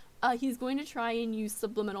plan. He's going to try and use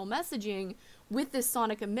subliminal messaging with this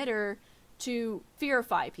sonic emitter to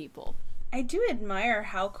fearify people. I do admire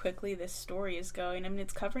how quickly this story is going. I mean,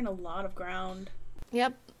 it's covering a lot of ground.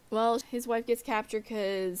 Yep. Well, his wife gets captured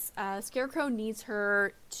because Scarecrow needs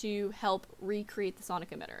her to help recreate the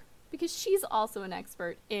sonic emitter. because she's also an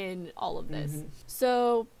expert in all of this. Mhm.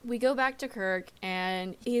 So we go back to Kirk,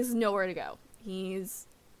 and he's nowhere to go. He's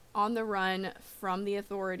on the run from the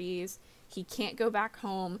authorities. He can't go back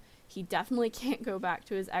home. He definitely can't go back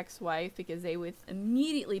to his ex-wife because they would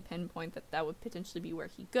immediately pinpoint that that would potentially be where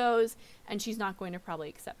he goes, and she's not going to probably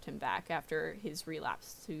accept him back after his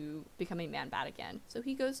relapse to becoming Man-Bat again. So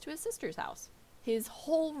he goes to his sister's house. His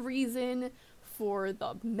whole reason for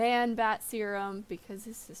the Man-Bat serum, because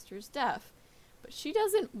his sister's deaf. But she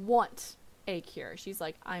doesn't want a cure. She's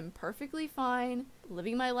like, I'm perfectly fine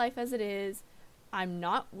living my life as it is. I'm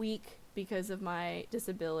not weak because of my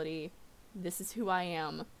disability. This is who I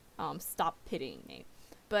am. Stop pitying me.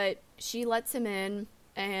 But she lets him in,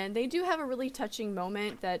 and they do have a really touching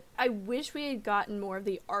moment that I wish we had gotten more of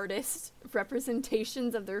the artist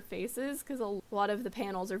representations of their faces, because a lot of the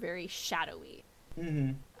panels are very shadowy.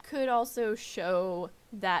 Mm-hmm. Could also show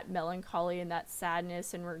that melancholy and that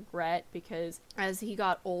sadness and regret, because as he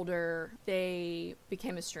got older, they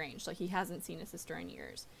became estranged. Like, he hasn't seen his sister in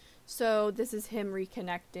years. So this is him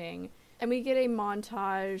reconnecting. And we get a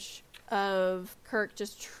montage of Kirk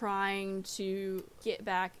just trying to get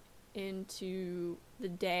back into the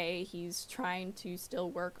day. He's trying to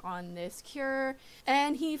still work on this cure,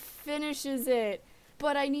 and he finishes it.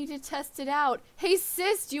 But I need to test it out. Hey,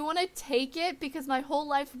 sis, do you want to take it? Because my whole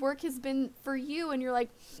life's work has been for you. And you're like,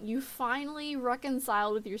 you finally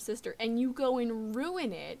reconciled with your sister, and you go and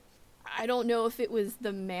ruin it. I don't know if it was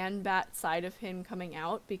the Man-Bat side of him coming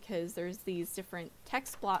out, because there's these different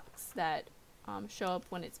text blocks that show up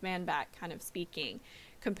when it's Man-Bat kind of speaking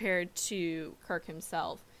compared to Kirk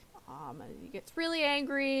himself. He gets really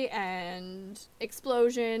angry, and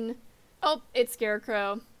explosion. Oh, it's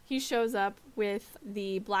Scarecrow. He shows up with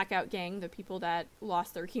the Blackout Gang, the people that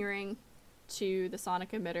lost their hearing to the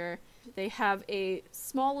sonic emitter. They have a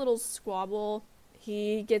small little squabble.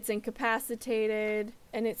 He gets incapacitated,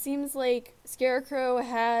 and it seems like Scarecrow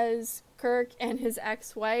has Kirk and his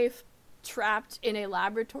ex-wife trapped in a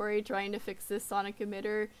laboratory trying to fix this sonic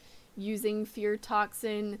emitter using fear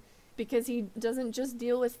toxin, because he doesn't just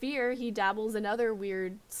deal with fear, he dabbles in other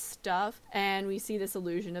weird stuff. And we see this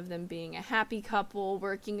illusion of them being a happy couple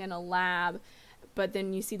working in a lab, but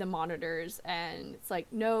then you see the monitors, and it's like,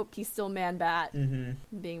 nope, he's still Man-Bat,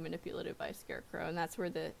 being manipulated by Scarecrow, and that's where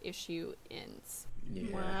the issue ends.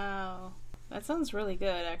 Yeah. Wow. That sounds really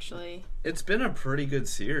good, actually. It's been a pretty good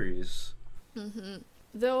series.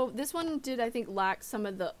 Though this one did, I think, lack some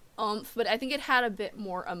of the oomph, but I think it had a bit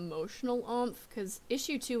more emotional oomph, because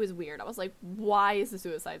issue 2 is weird. I was like, why is the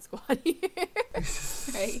Suicide Squad here?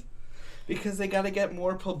 Right? Because they gotta get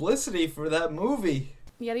more publicity for that movie.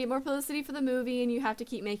 You gotta get more publicity for the movie, and you have to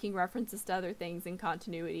keep making references to other things in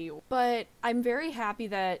continuity. But I'm very happy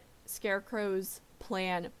that Scarecrow's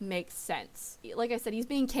plan makes sense. Like I said, he's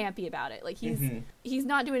being campy about it. Like, he's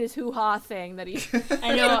not doing his hoo-ha thing that he...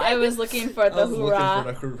 I know, I was looking for the hoorah.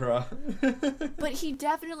 Looking for the hoorah. But he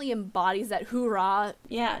definitely embodies that hoorah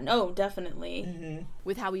Yeah, no, definitely.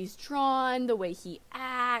 with how he's drawn, the way he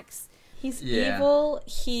acts. He's Yeah. evil,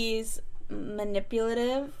 he's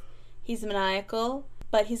manipulative, he's maniacal,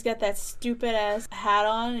 but he's got that stupid ass hat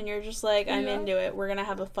on, and you're just like, I'm Yeah. into it. We're gonna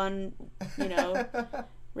have a fun,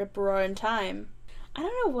 rip-roaring time. I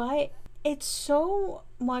don't know why. It's so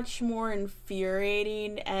much more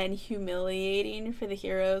infuriating and humiliating for the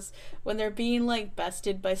heroes when they're being, like,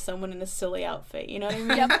 bested by someone in a silly outfit. You know what I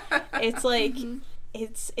mean? Yep. It's like,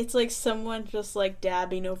 it's like someone just, like,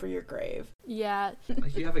 dabbing over your grave. Yeah.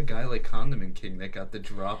 Like, you have a guy like Condiment King that got the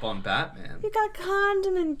drop on Batman. You got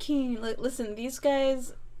Condiment King. Like, listen, these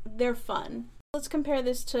guys, they're fun. Let's compare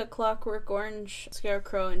this to Clockwork Orange,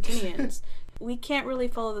 Scarecrow, and Tinians. We can't really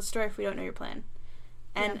follow the story if we don't know your plan.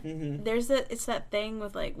 And it's that thing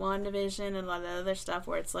with, like, WandaVision and a lot of other stuff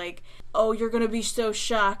where it's like, oh, you're gonna be so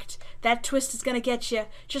shocked. That twist is gonna get you.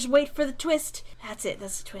 Just wait for the twist. That's it.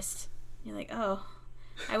 That's the twist. You're like, oh,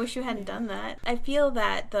 I wish you hadn't done that. I feel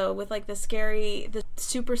that, though, with, like, the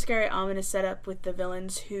super scary, ominous setup with the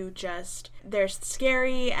villains who just, they're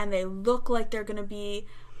scary and they look like they're gonna be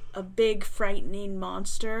a big, frightening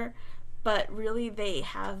monster, but really they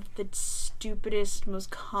have the stupidest,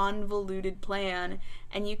 most convoluted plan,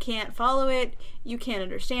 and you can't follow it, you can't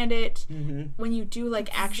understand it. When you do, like,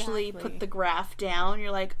 actually Exactly. put the graph down,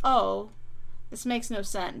 you're like, oh, this makes no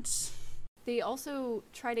sense. They also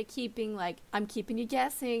try to keep being like, I'm keeping you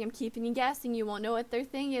guessing, you won't know what their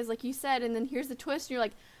thing is, like you said, and then here's the twist, and you're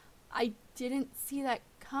like, I didn't see that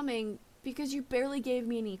coming because you barely gave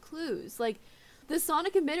me any clues. Like, the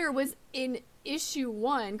sonic emitter was in issue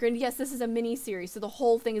 1. Granted, yes, this is a mini-series, so the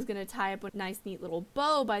whole thing is going to tie up with a nice, neat little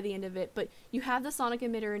bow by the end of it, but you have the sonic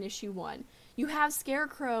emitter in issue 1. You have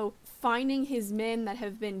Scarecrow finding his men that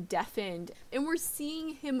have been deafened, and we're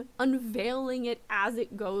seeing him unveiling it as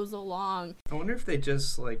it goes along. I wonder if they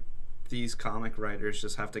just, like, these comic writers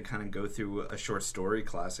just have to kind of go through a short story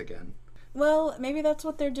class again. Well, maybe that's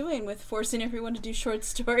what they're doing with forcing everyone to do short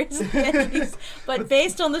stories again. But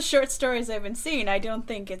based on the short stories I've been seeing, I don't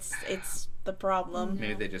think it's the problem.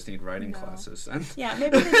 Maybe they just need writing classes then. Yeah,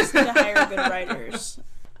 maybe they just need to hire good writers.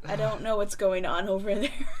 I don't know what's going on over there.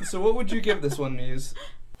 So what would you give this one, Muse?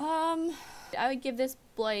 I would give this,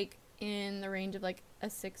 like, in the range of, like, a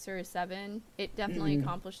 6 or a 7. It definitely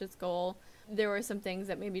accomplished its goal. There were some things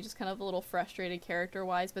that maybe just kind of a little frustrated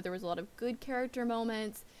character-wise, but there was a lot of good character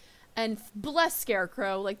moments. And bless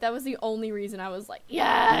Scarecrow, like, that was the only reason I was like,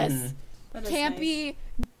 yes! That is Campy,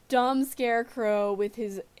 dumb Scarecrow with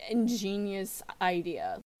his ingenious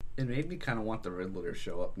idea. It made me kind of want the Riddler to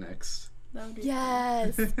show up next. That would be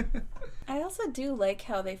Yes! I also do like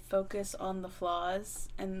how they focus on the flaws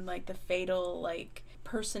and, like, the fatal, like,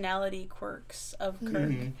 personality quirks of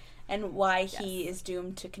Kirk and why he is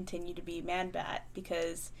doomed to continue to be Man-Bat,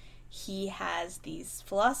 because he has these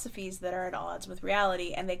philosophies that are at odds with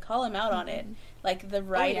reality, and they call him out on it. Like, the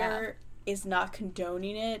writer is not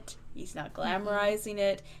condoning it, he's not glamorizing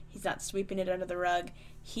it, he's not sweeping it under the rug.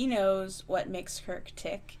 He knows what makes Kirk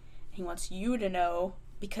tick. He wants you to know,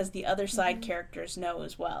 because the other side characters know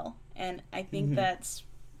as well. And I think that's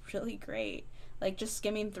really great. Like, just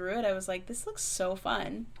skimming through it, I was like, this looks so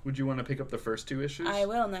fun. Would you want to pick up the first 2 issues? I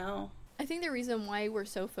will now. I think the reason why we're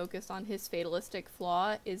so focused on his fatalistic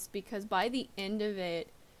flaw is because by the end of it,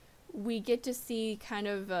 we get to see kind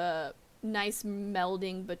of a nice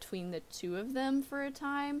melding between the two of them for a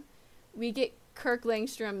time. We get Kirk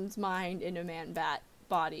Langstrom's mind in a Man-Bat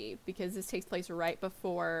body, because this takes place right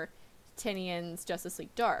before Tinian's Justice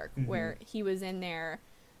League Dark, where he was in there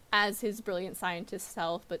as his brilliant scientist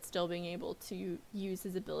self, but still being able to use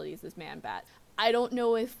his abilities as Man-Bat. I don't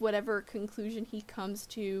know if whatever conclusion he comes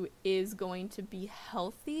to is going to be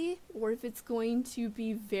healthy, or if it's going to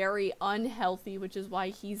be very unhealthy, which is why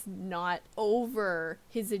he's not over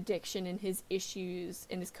his addiction and his issues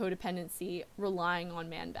and his codependency relying on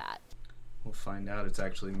Man-Bat. We'll find out it's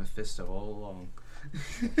actually Mephisto all along.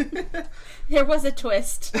 There was a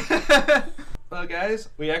twist. Well, guys,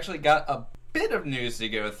 we actually got a bit of news to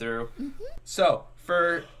go through. So,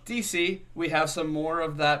 for DC, we have some more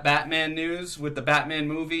of that Batman news with the Batman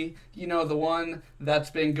movie. You know, the one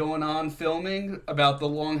that's been going on filming about the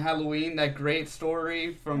Long Halloween, that great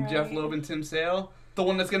story from Jeff Loeb and Tim Sale. The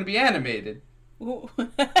one that's going to be animated. What?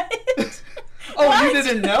 Oh, you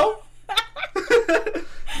didn't know?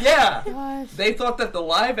 Yeah. Gosh. They thought that the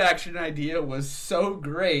live action idea was so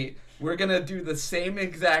great, we're going to do the same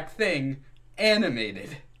exact thing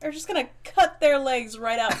animated. They're just gonna cut their legs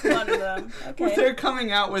right out from under them. Okay. They're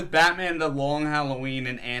coming out with Batman the Long Halloween,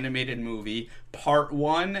 an animated movie, Part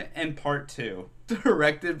 1 and Part 2.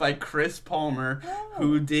 Directed by Chris Palmer,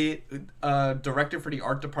 who directed for the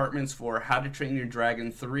art departments for How to Train Your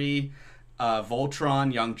Dragon 3,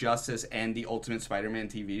 Voltron, Young Justice, and the Ultimate Spider-Man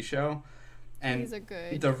TV show. And He's a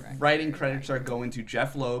good the director. writing credits are going to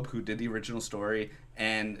Jeff Loeb, who did the original story,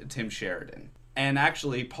 and Tim Sheridan. And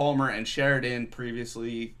actually, Palmer and Sheridan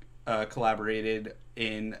previously collaborated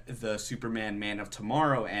in the Superman Man of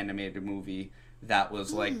Tomorrow animated movie. That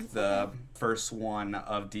was like the first one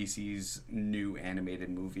of DC's new animated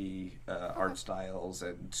movie art styles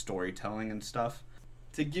and storytelling and stuff.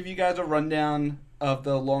 To give you guys a rundown of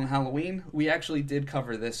the Long Halloween, we actually did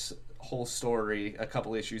cover this whole story a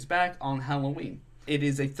couple issues back on Halloween. It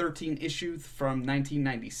is a 13 issue from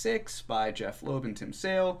 1996 by Jeff Loeb and Tim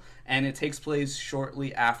Sale, and it takes place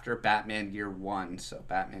shortly after Batman Year One. So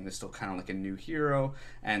Batman is still kind of like a new hero,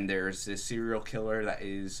 and there's this serial killer that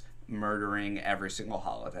is murdering every single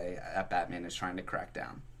holiday that Batman is trying to crack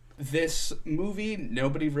down. This movie,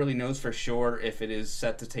 nobody really knows for sure if it is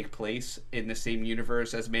set to take place in the same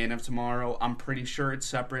universe as Man of Tomorrow. I'm pretty sure it's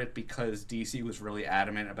separate because DC was really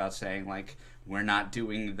adamant about saying, like, we're not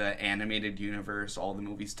doing the animated universe, all the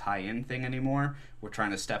movies tie in thing anymore. We're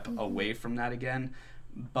trying to step away from that again.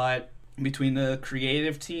 But between the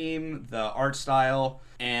creative team, the art style,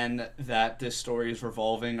 and that this story is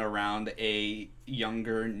revolving around a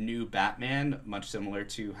younger, new Batman, much similar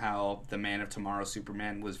to how the Man of Tomorrow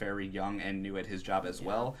Superman was very young and new at his job as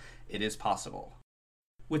well, it is possible.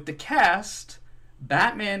 With the cast,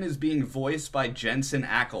 Batman is being voiced by Jensen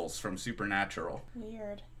Ackles from Supernatural.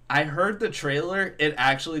 Weird. I heard the trailer, it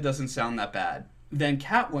actually doesn't sound that bad. Then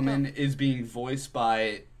Catwoman is being voiced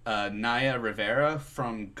by Naya Rivera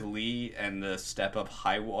from Glee and the Step Up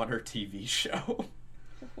High Water TV show.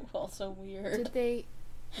 Also weird. Did they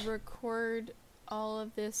record all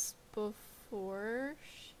of this before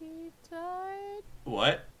she died.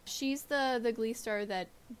 What? She's the Glee star that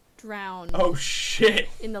drowned Oh, shit.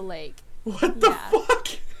 in the lake. What the Yeah. fuck?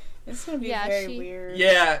 It's gonna be Yeah, very weird.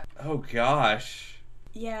 Yeah. Oh, gosh.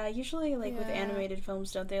 Yeah, usually, like, with Yeah. animated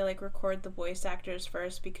films, don't they, like, record the voice actors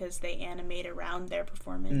first because they animate around their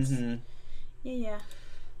performance? Mm-hmm. Yeah.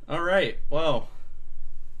 All right. Well,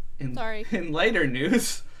 Sorry. in lighter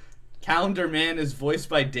news, Calendar Man is voiced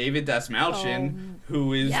by David Dastmalchian,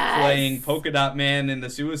 who is Yes! playing Polka Dot Man in the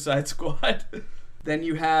Suicide Squad. Then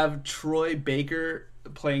you have Troy Baker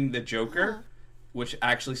playing the Joker, Huh. which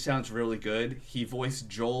actually sounds really good. He voiced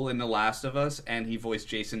Joel in The Last of Us, and he voiced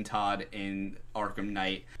Jason Todd in Arkham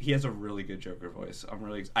Knight. He has a really good Joker voice.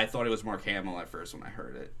 I thought it was Mark Hamill at first when I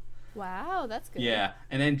heard it. Wow, that's good. Yeah,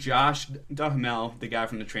 and then Josh Duhamel, the guy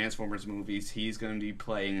from the Transformers movies, he's going to be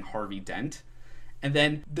playing Harvey Dent. And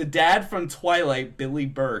then the dad from Twilight, Billy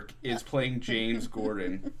Burke, is playing James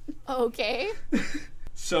Gordon. Okay.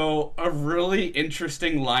 So, a really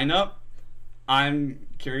interesting lineup. I'm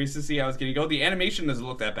curious to see how it's going to go. The animation doesn't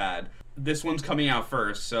look that bad. This one's coming out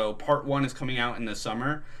first, so part 1 is coming out in the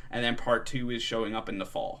summer, and then part 2 is showing up in the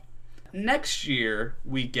fall. Next year,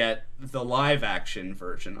 we get the live-action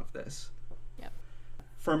version of this. Yep.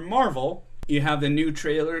 For Marvel, you have the new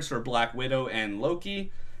trailers for Black Widow and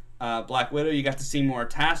Loki. Black Widow, you got to see more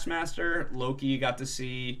Taskmaster. Loki, you got to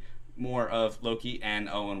see more of Loki and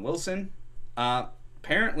Owen Wilson.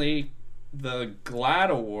 Apparently, the GLAAD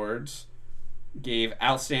Awards gave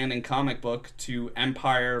Outstanding Comic Book to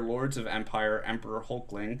Empire, Lords of Empire, Emperor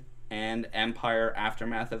Hulkling, and Empire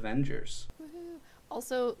Aftermath Avengers. Woohoo.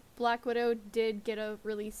 Also, Black Widow did get a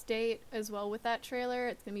release date as well with that trailer.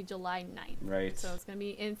 It's going to be July 9th. Right. So it's going to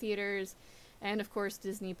be in theaters. And, of course,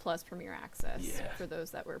 Disney Plus Premier Access. Yeah. For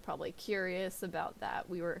those that were probably curious about that,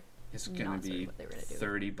 we were It's going not to certain be what they were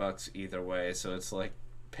gonna do. $30 either way, so it's like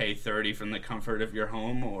pay $30 from the comfort of your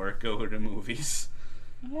home or go to movies.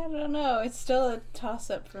 I don't know. It's still a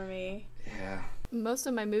toss-up for me. Yeah. Most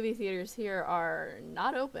of my movie theaters here are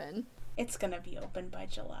not open. It's gonna be open by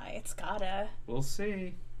July. It's gotta. We'll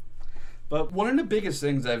see. But one of the biggest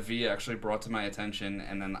things that V actually brought to my attention,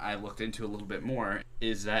 and then I looked into a little bit more,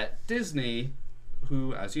 is that Disney,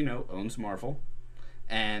 who, as you know, owns Marvel,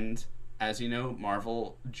 and as you know,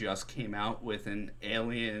 Marvel just came out with an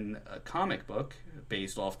Alien comic book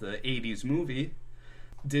based off the 80s movie.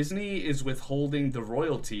 Disney is withholding the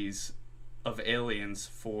royalties of Aliens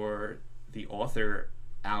for the author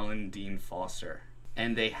Alan Dean Foster.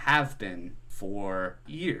 And they have been for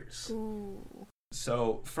years. Ooh.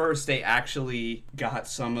 So first they actually got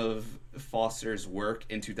some of Foster's work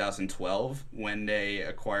in 2012 when they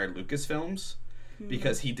acquired Lucasfilms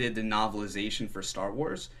because he did the novelization for Star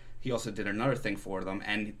Wars. He also did another thing for them,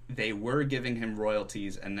 and they were giving him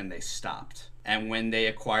royalties, and then they stopped. And when they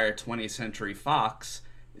acquired 20th Century Fox,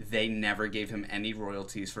 they never gave him any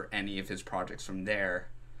royalties for any of his projects from there,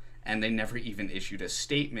 and they never even issued a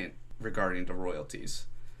statement regarding the royalties.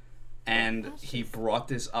 And he brought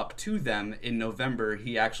this up to them in November.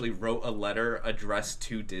 He actually wrote a letter addressed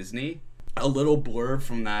to Disney. A little blurb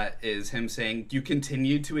from that is him saying, "You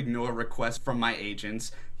continue to ignore requests from my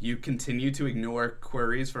agents. You continue to ignore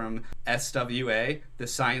queries from SWA, the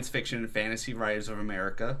Science Fiction and Fantasy Writers of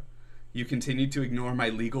America. You continue to ignore my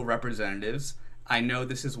legal representatives. I know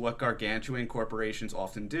this is what gargantuan corporations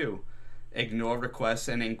often do. Ignore requests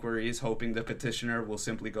and inquiries, hoping the petitioner will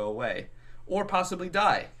simply go away. Or possibly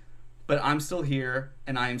die. But I'm still here,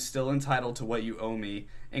 and I am still entitled to what you owe me,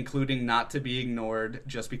 including not to be ignored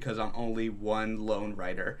just because I'm only one lone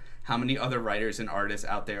writer. How many other writers and artists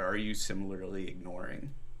out there are you similarly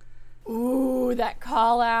ignoring?" Ooh, that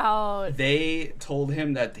call out. They told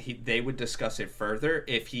him that they would discuss it further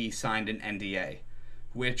if he signed an NDA,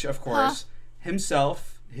 which, of course,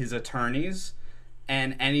 himself, his attorneys,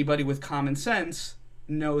 and anybody with common sense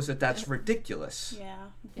knows that that's ridiculous. Yeah.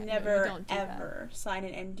 Yeah, no, you Never, don't do that. ever sign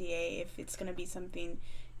an NDA if it's gonna be something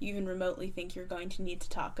you even remotely think you're going to need to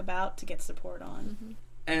talk about to get support on.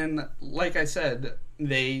 And like I said,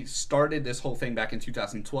 they started this whole thing back in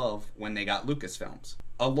 2012 when they got Lucasfilms.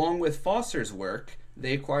 Along with Foster's work,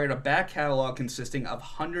 they acquired a back catalog consisting of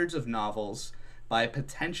hundreds of novels by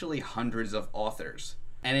potentially hundreds of authors.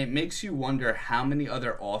 And it makes you wonder how many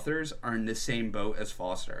other authors are in the same boat as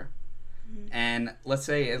Foster. And let's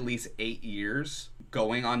say at least 8 years,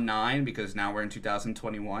 going on 9 because now we're in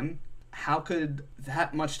 2021. How could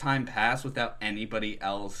that much time pass without anybody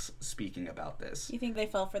else speaking about this? You think they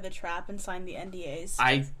fell for the trap and signed the NDAs?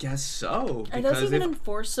 I guess so. Are those even if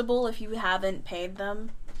enforceable if you haven't paid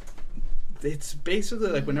them? it's basically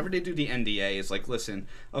like whenever they do the NDA, it's like, listen,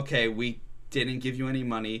 okay, we didn't give you any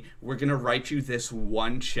money. We're going to write you this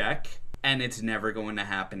one check, and it's never going to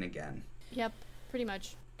happen again. Yep, pretty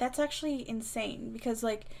much. That's actually insane because,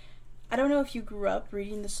 like, I don't know if you grew up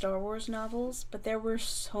reading the Star Wars novels, but there were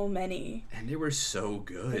so many. And they were so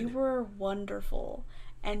good. They were wonderful.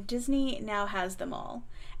 And Disney now has them all.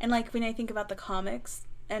 And, like, when I think about the comics,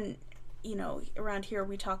 and, you know, around here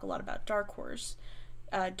we talk a lot about Dark Horse.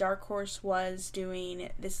 Dark Horse was doing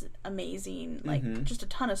this amazing, like, just a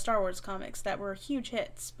ton of Star Wars comics that were huge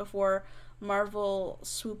hits before Marvel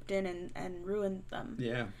swooped in and ruined them.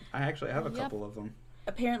 Yeah, I actually have a couple of them.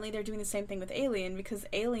 Apparently they're doing the same thing with Alien, because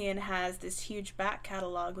Alien has this huge back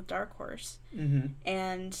catalog with Dark Horse.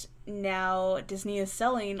 And now Disney is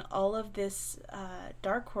selling all of this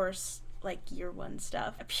Dark Horse, like, year one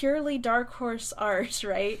stuff. Purely Dark Horse art,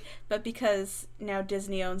 right? But because now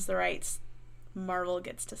Disney owns the rights, Marvel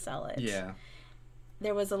gets to sell it. Yeah.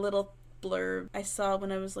 There was a little blurb I saw when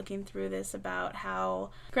I was looking through this about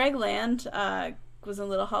how Greg Land was in a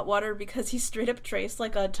little hot water because he straight up traced,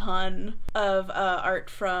 like, a ton of art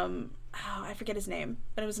from, I forget his name,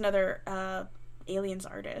 but it was another Aliens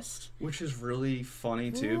artist. Which is really funny,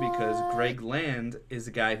 too, because Greg Land is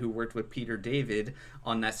the guy who worked with Peter David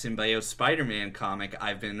on that Symbiote Spider-Man comic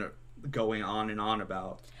I've been going on and on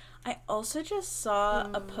about. I also just saw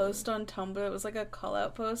a post on Tumblr. It was like a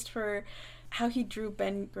call-out post for how he drew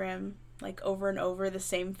Ben Grimm, like, over and over the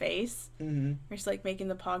same face. Or just, like, making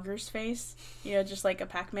the Poggers face. You know, just like a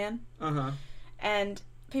Pac-Man. And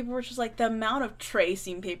people were just like, the amount of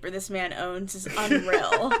tracing paper this man owns is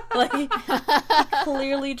unreal. Like, he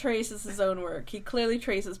clearly traces his own work. He clearly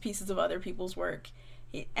traces pieces of other people's work.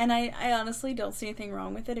 And I honestly don't see anything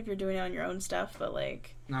wrong with it if you're doing it on your own stuff, but,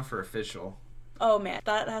 like... Not for official. Oh, man,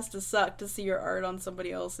 that has to suck to see your art on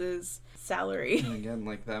somebody else's salary. And again,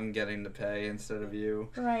 like, them getting to pay instead of you.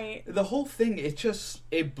 Right. The whole thing,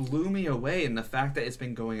 it blew me away in the fact that it's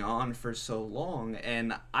been going on for so long,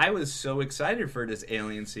 and I was so excited for this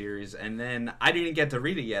Alien series, and then I didn't get to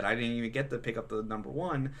read it yet. I didn't even get to pick up the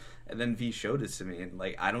 #1, and then V showed it to me, and,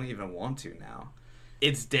 like, I don't even want to now.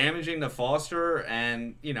 It's damaging to Foster,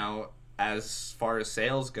 and, you know... As far as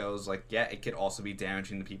sales goes, like, yeah, it could also be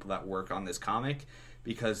damaging to people that work on this comic,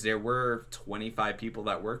 because there were 25 people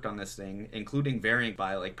that worked on this thing, including variant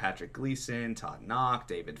by, like, Patrick Gleason, Todd Knock,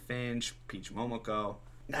 David Finch, Peach Momoko.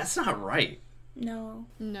 That's not right. No.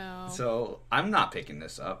 So I'm not picking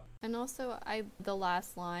this up. And also, the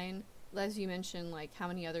last line, as you mentioned, like, how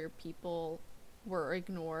many other people were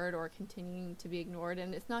ignored or continuing to be ignored,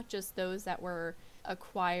 and it's not just those that were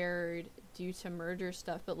acquired due to merger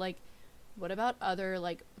stuff, but, like, what about other,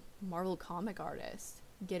 like, Marvel comic artists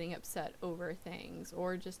getting upset over things,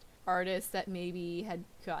 or just artists that maybe had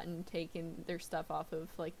taken their stuff off of,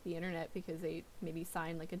 like, the internet because they maybe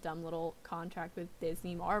signed, like, a dumb little contract with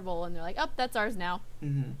Disney Marvel, and they're like, oh, that's ours now.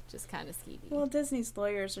 Just kind of skeevy. Well, Disney's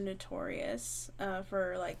lawyers are notorious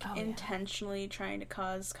for, like, intentionally trying to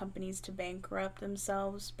cause companies to bankrupt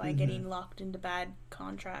themselves by getting locked into bad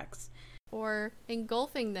contracts. Or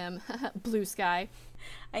engulfing them. Blue Sky.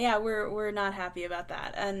 Yeah, we're not happy about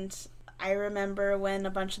that. And I remember when a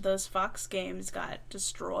bunch of those Fox games got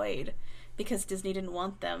destroyed because Disney didn't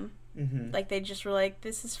want them. Like, they just were like,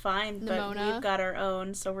 this is fine, but we've got our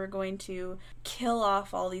own, so we're going to kill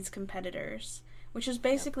off all these competitors. Which is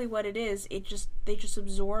basically what it is. They just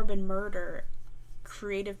absorb and murder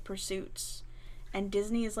creative pursuits. And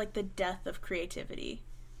Disney is like the death of creativity.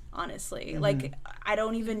 Honestly, like, I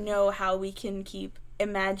don't even know how we can keep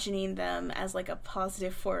imagining them as, like, a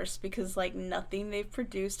positive force, because, like, nothing they've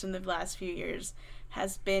produced in the last few years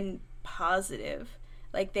has been positive.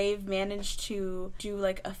 Like, they've managed to do,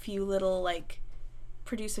 like, a few little, like,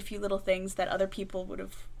 produce a few little things that other people would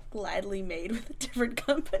have gladly made with a different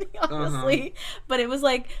company, honestly. But it was,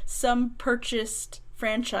 like, some purchased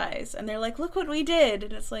franchise, and they're like, look what we did,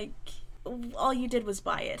 and it's like, all you did was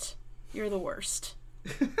buy it. You're the worst.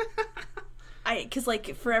 Because,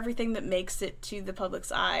 like, for everything that makes it to the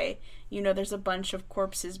public's eye, you know, there's a bunch of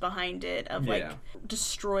corpses behind it of, like,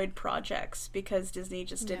 destroyed projects because Disney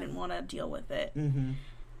just didn't want to deal with it.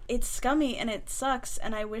 It's scummy and it sucks,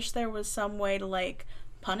 and I wish there was some way to, like,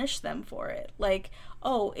 punish them for it. Like,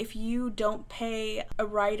 oh, if you don't pay a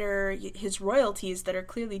writer his royalties that are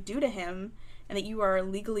clearly due to him and that you are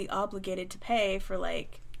legally obligated to pay for,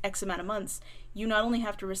 like, X amount of months, you not only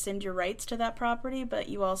have to rescind your rights to that property, but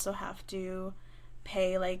you also have to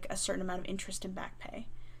pay, like, a certain amount of interest and back pay.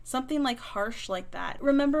 Something, like, harsh like that.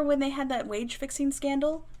 Remember when they had that wage fixing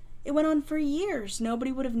scandal? It went on for years.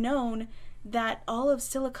 Nobody would have known that all of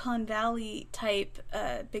Silicon Valley type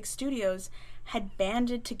big studios had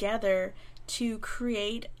banded together to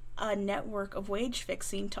create a network of wage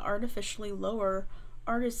fixing to artificially lower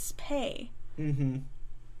artists' pay.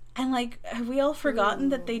 And, like, have we all forgotten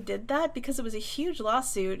that they did that? Because it was a huge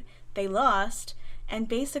lawsuit. They lost and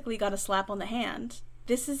basically got a slap on the hand.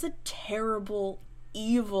 This is a terrible,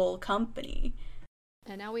 evil company.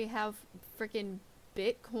 And now we have freaking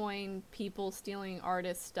Bitcoin people stealing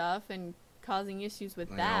artist stuff and causing issues with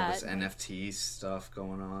Like that. all this NFT stuff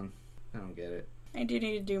going on. I don't get it. I do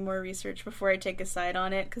need to do more research before I take a side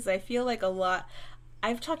on it, because I feel like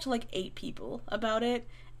I've talked to like 8 people about it,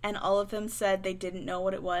 and all of them said they didn't know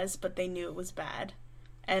what it was, but they knew it was bad.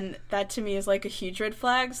 And that to me is like a huge red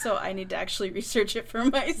flag, so I need to actually research it for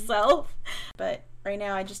myself. But right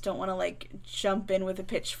now I just don't want to like jump in with a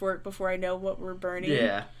pitchfork before I know what we're burning.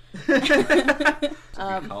 Yeah.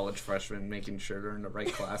 College freshman making sure they're in the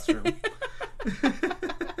right classroom.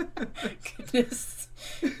 Goodness.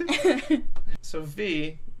 So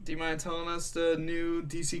V, do you mind telling us the new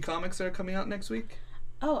DC comics that are coming out next week?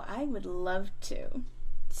 Oh, I would love to.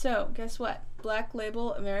 So, guess what? Black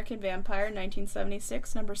Label American Vampire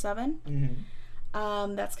 1976, number 7.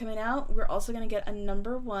 Mm-hmm. That's coming out. We're also going to get a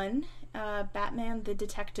number 1, Batman the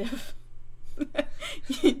Detective.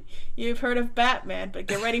 You've heard of Batman, but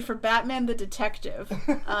get ready for Batman the Detective.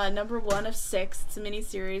 Number 1 of 6. It's a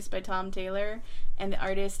miniseries by Tom Taylor and the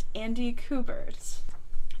artist Andy Kubert.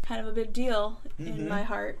 Kind of a big deal in my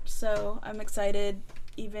heart, so I'm excited,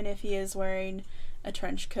 even if he is wearing a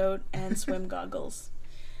trench coat and swim goggles.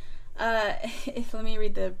 Let me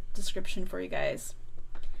read the description for you guys.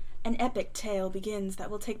 An epic tale begins that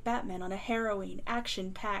will take Batman on a harrowing,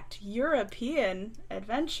 action-packed European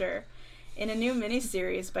adventure in a new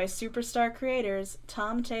miniseries by superstar creators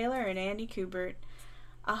Tom Taylor and Andy Kubert.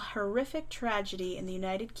 A horrific tragedy in the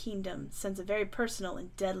United Kingdom sends a very personal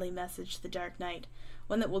and deadly message to the Dark Knight,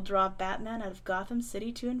 one that will draw Batman out of Gotham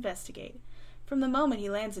City to investigate. From the moment he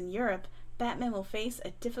lands in Europe, Batman will face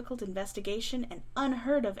a difficult investigation and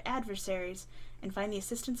unheard-of adversaries, and find the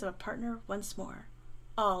assistance of a partner once more,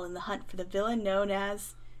 all in the hunt for the villain known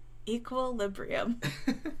as Equilibrium.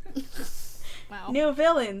 Wow. New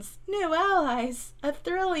villains, new allies. A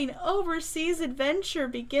thrilling overseas adventure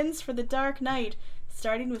begins for the Dark Knight,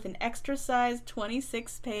 starting with an extra-sized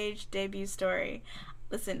 26-page debut story.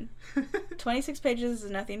 Listen, 26 pages is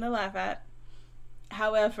nothing to laugh at.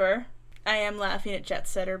 However, I am laughing at Jet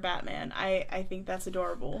Setter Batman. I think that's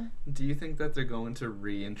adorable. Do you think that they're going to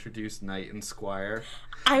reintroduce Knight and Squire?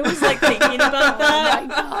 I was like thinking about that. Oh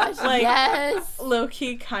my gosh, Like, yes!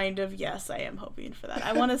 Low-key kind of, yes, I am hoping for that.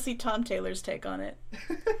 I want to see Tom Taylor's take on it.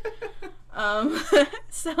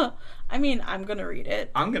 So, I mean, I'm gonna read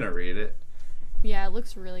it. I'm gonna read it. Yeah, it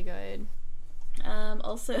looks really good.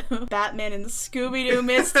 Also, Batman and the Scooby-Doo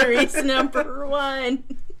Mysteries number 1.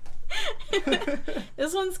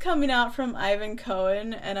 This one's coming out from Ivan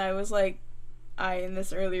Cohen, and I was like eyeing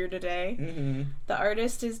this earlier today. Mm-hmm. The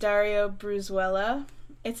artist is Dario Bruzuela.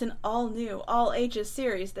 It's an all-new, all-ages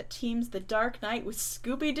series that teams the Dark Knight with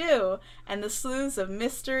Scooby-Doo and the Sleuths of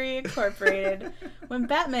Mystery Incorporated. When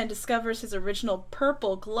Batman discovers his original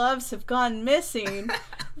purple gloves have gone missing,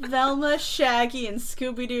 Velma, Shaggy, and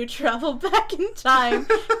Scooby-Doo travel back in time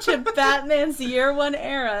to Batman's Year One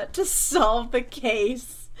era to solve the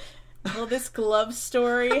case. Will this glove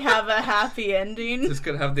story have a happy ending? This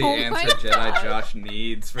could have the Oh my answer Jedi God. Josh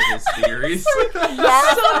needs for his theories.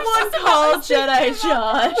 Someone call Jedi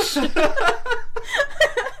Josh.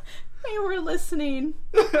 Hey, we're listening.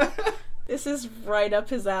 This is right up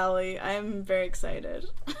his alley. I'm very excited.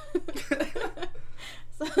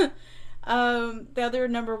 So, the other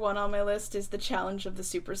number 1 on my list is The Challenge of the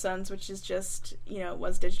Super Sons, which is just, it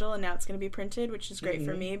was digital and now it's going to be printed, which is great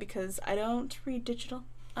for me because I don't read digital.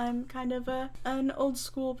 I'm kind of an old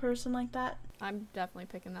school person like that. I'm definitely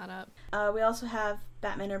picking that up. We also have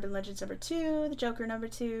Batman Urban Legends number 2, The Joker number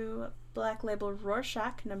 2, Black Label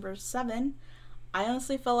Rorschach number 7. I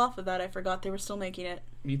honestly fell off of that. I forgot they were still making it.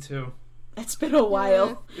 Me too. It's been a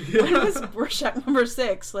while. When was Rorschach number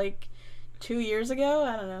 6? Like 2 years ago?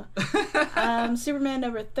 I don't know. Superman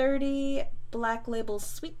number 30, Black Label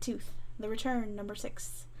Sweet Tooth, The Return number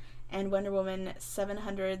 6. And Wonder Woman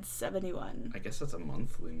 771. I guess that's a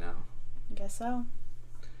monthly now. I guess so.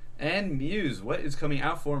 And Muse, what is coming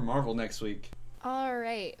out for Marvel next week?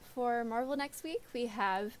 Alright, for Marvel next week, we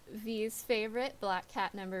have V's favorite, Black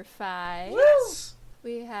Cat number 5. Yes.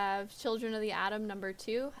 We have Children of the Atom number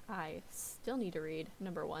 2. I still need to read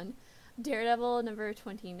number 1. Daredevil number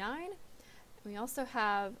 29. We also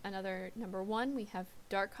have another number 1. We have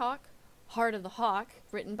Darkhawk, Heart of the Hawk,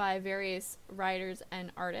 written by various writers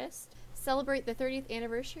and artists. Celebrate the 30th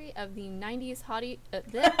anniversary of the 90s hottie...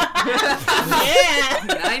 Yeah!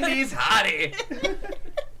 90s hottie!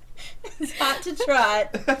 It's hot to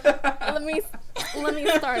trot. let me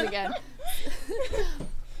start again.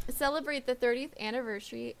 celebrate the 30th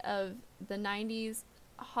anniversary of the 90s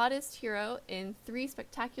hottest hero in 3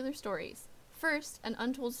 spectacular stories. First, an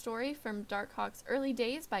untold story from Darkhawk's early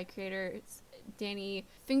days by creators Danny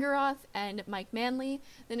Fingeroth and Mike Manley,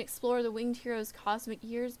 then explore the winged hero's cosmic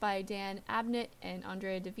years by Dan Abnett and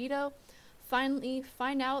Andrea DeVito. Finally,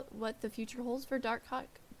 find out what the future holds for Darkhawk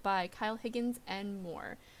by Kyle Higgins and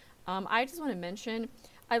more. I just want to mention,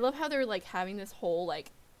 I love how they're like having this whole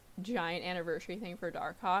like giant anniversary thing for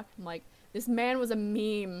Darkhawk. I'm like, this man was a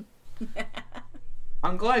meme.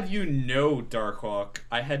 I'm glad you know Darkhawk.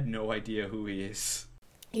 I had no idea who he is.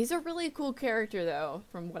 He's a really cool character, though,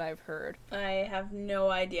 from what I've heard. I have no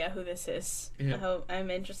idea who this is. Yeah. I'm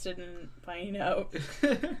interested in finding out.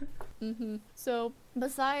 So,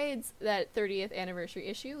 besides that 30th anniversary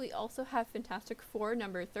issue, we also have Fantastic Four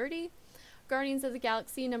number 30, Guardians of the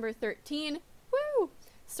Galaxy number 13. Woo!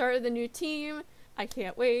 Start of the new team. I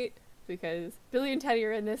can't wait, because Billy and Teddy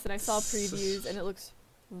are in this, and I saw previews, and it looks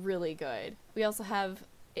really good. We also have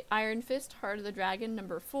Iron Fist, Heart of the Dragon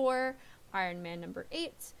number 4, Iron Man number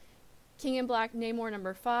 8, King in Black Namor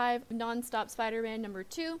number 5, Non-Stop Spider-Man number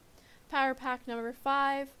 2, Power Pack number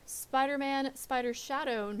 5, Spider-Man Spider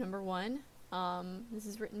Shadow number 1. This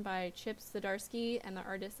is written by Chip Zdarsky and the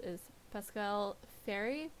artist is Pascal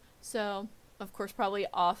Ferry. So, of course, probably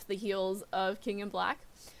off the heels of King in Black.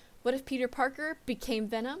 What if Peter Parker became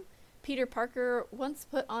Venom? Peter Parker once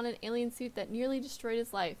put on an alien suit that nearly destroyed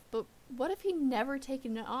his life, but what if he'd never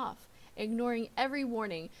taken it off? Ignoring every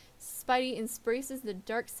warning, Spidey embraces the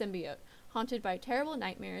dark symbiote. Haunted by terrible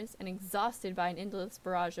nightmares and exhausted by an endless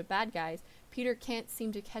barrage of bad guys, Peter can't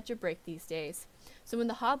seem to catch a break these days. So when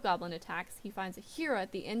the Hobgoblin attacks, he finds a hero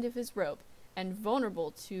at the end of his rope and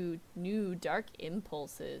vulnerable to new dark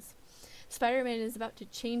impulses. Spider-Man is about to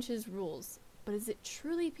change his rules, but is it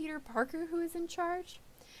truly Peter Parker who is in charge?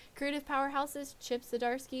 Creative powerhouses Chip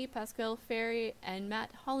Zdarsky, Pascal Ferry, and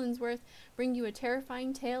Matt Hollingsworth bring you a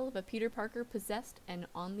terrifying tale of a Peter Parker possessed and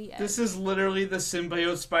on the edge. This is literally the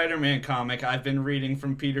Symbiote Spider-Man comic I've been reading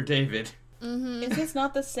from Peter David. Is this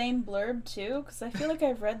not the same blurb, too? Because I feel like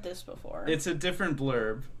I've read this before. It's a different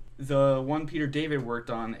blurb. The one Peter David worked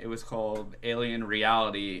on, it was called Alien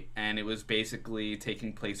Reality, and it was basically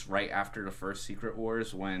taking place right after the first Secret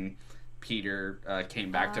Wars when Peter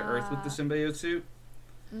came back to Earth with the symbiote suit.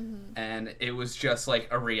 And it was just like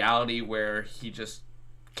a reality where he just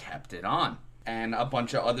kept it on. And a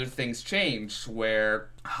bunch of other things changed,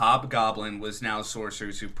 where Hobgoblin was now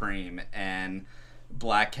Sorcerer Supreme, and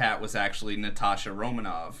Black Cat was actually Natasha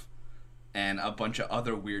Romanoff, and a bunch of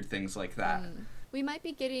other weird things like that. We might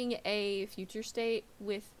be getting a future state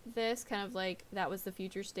with this, kind of like that was the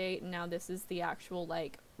future state, and now this is the actual,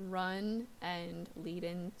 like, run and lead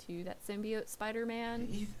into that symbiote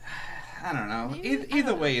Spider-Man. I don't know. Maybe?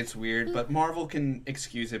 Either way, it's weird, but Marvel can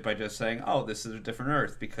excuse it by just saying, oh, this is a different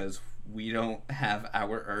Earth, because we don't have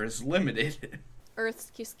our Earths limited.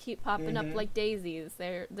 Earths just keep popping up like daisies.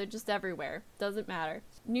 They're just everywhere. Doesn't matter.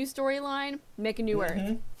 New storyline, make a new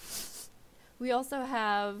Earth. We also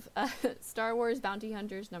have Star Wars Bounty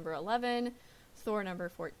Hunters number 11, Thor number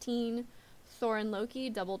 14, Thor and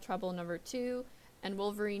Loki Double Trouble number 2, and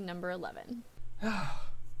Wolverine number 11.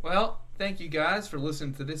 Well, thank you guys for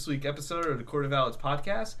listening to this week's episode of the Court of Outlets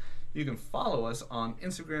podcast. You can follow us on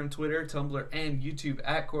Instagram, Twitter, Tumblr, and YouTube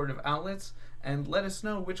at Court of Outlets, and let us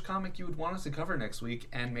know which comic you would want us to cover next week,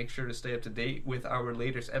 and make sure to stay up to date with our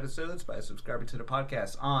latest episodes by subscribing to the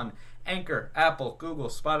podcast on Anchor, Apple, Google,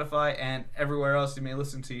 Spotify, and everywhere else you may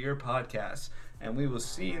listen to your podcasts. And we will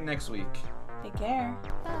see you next week. Take care.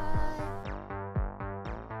 Bye.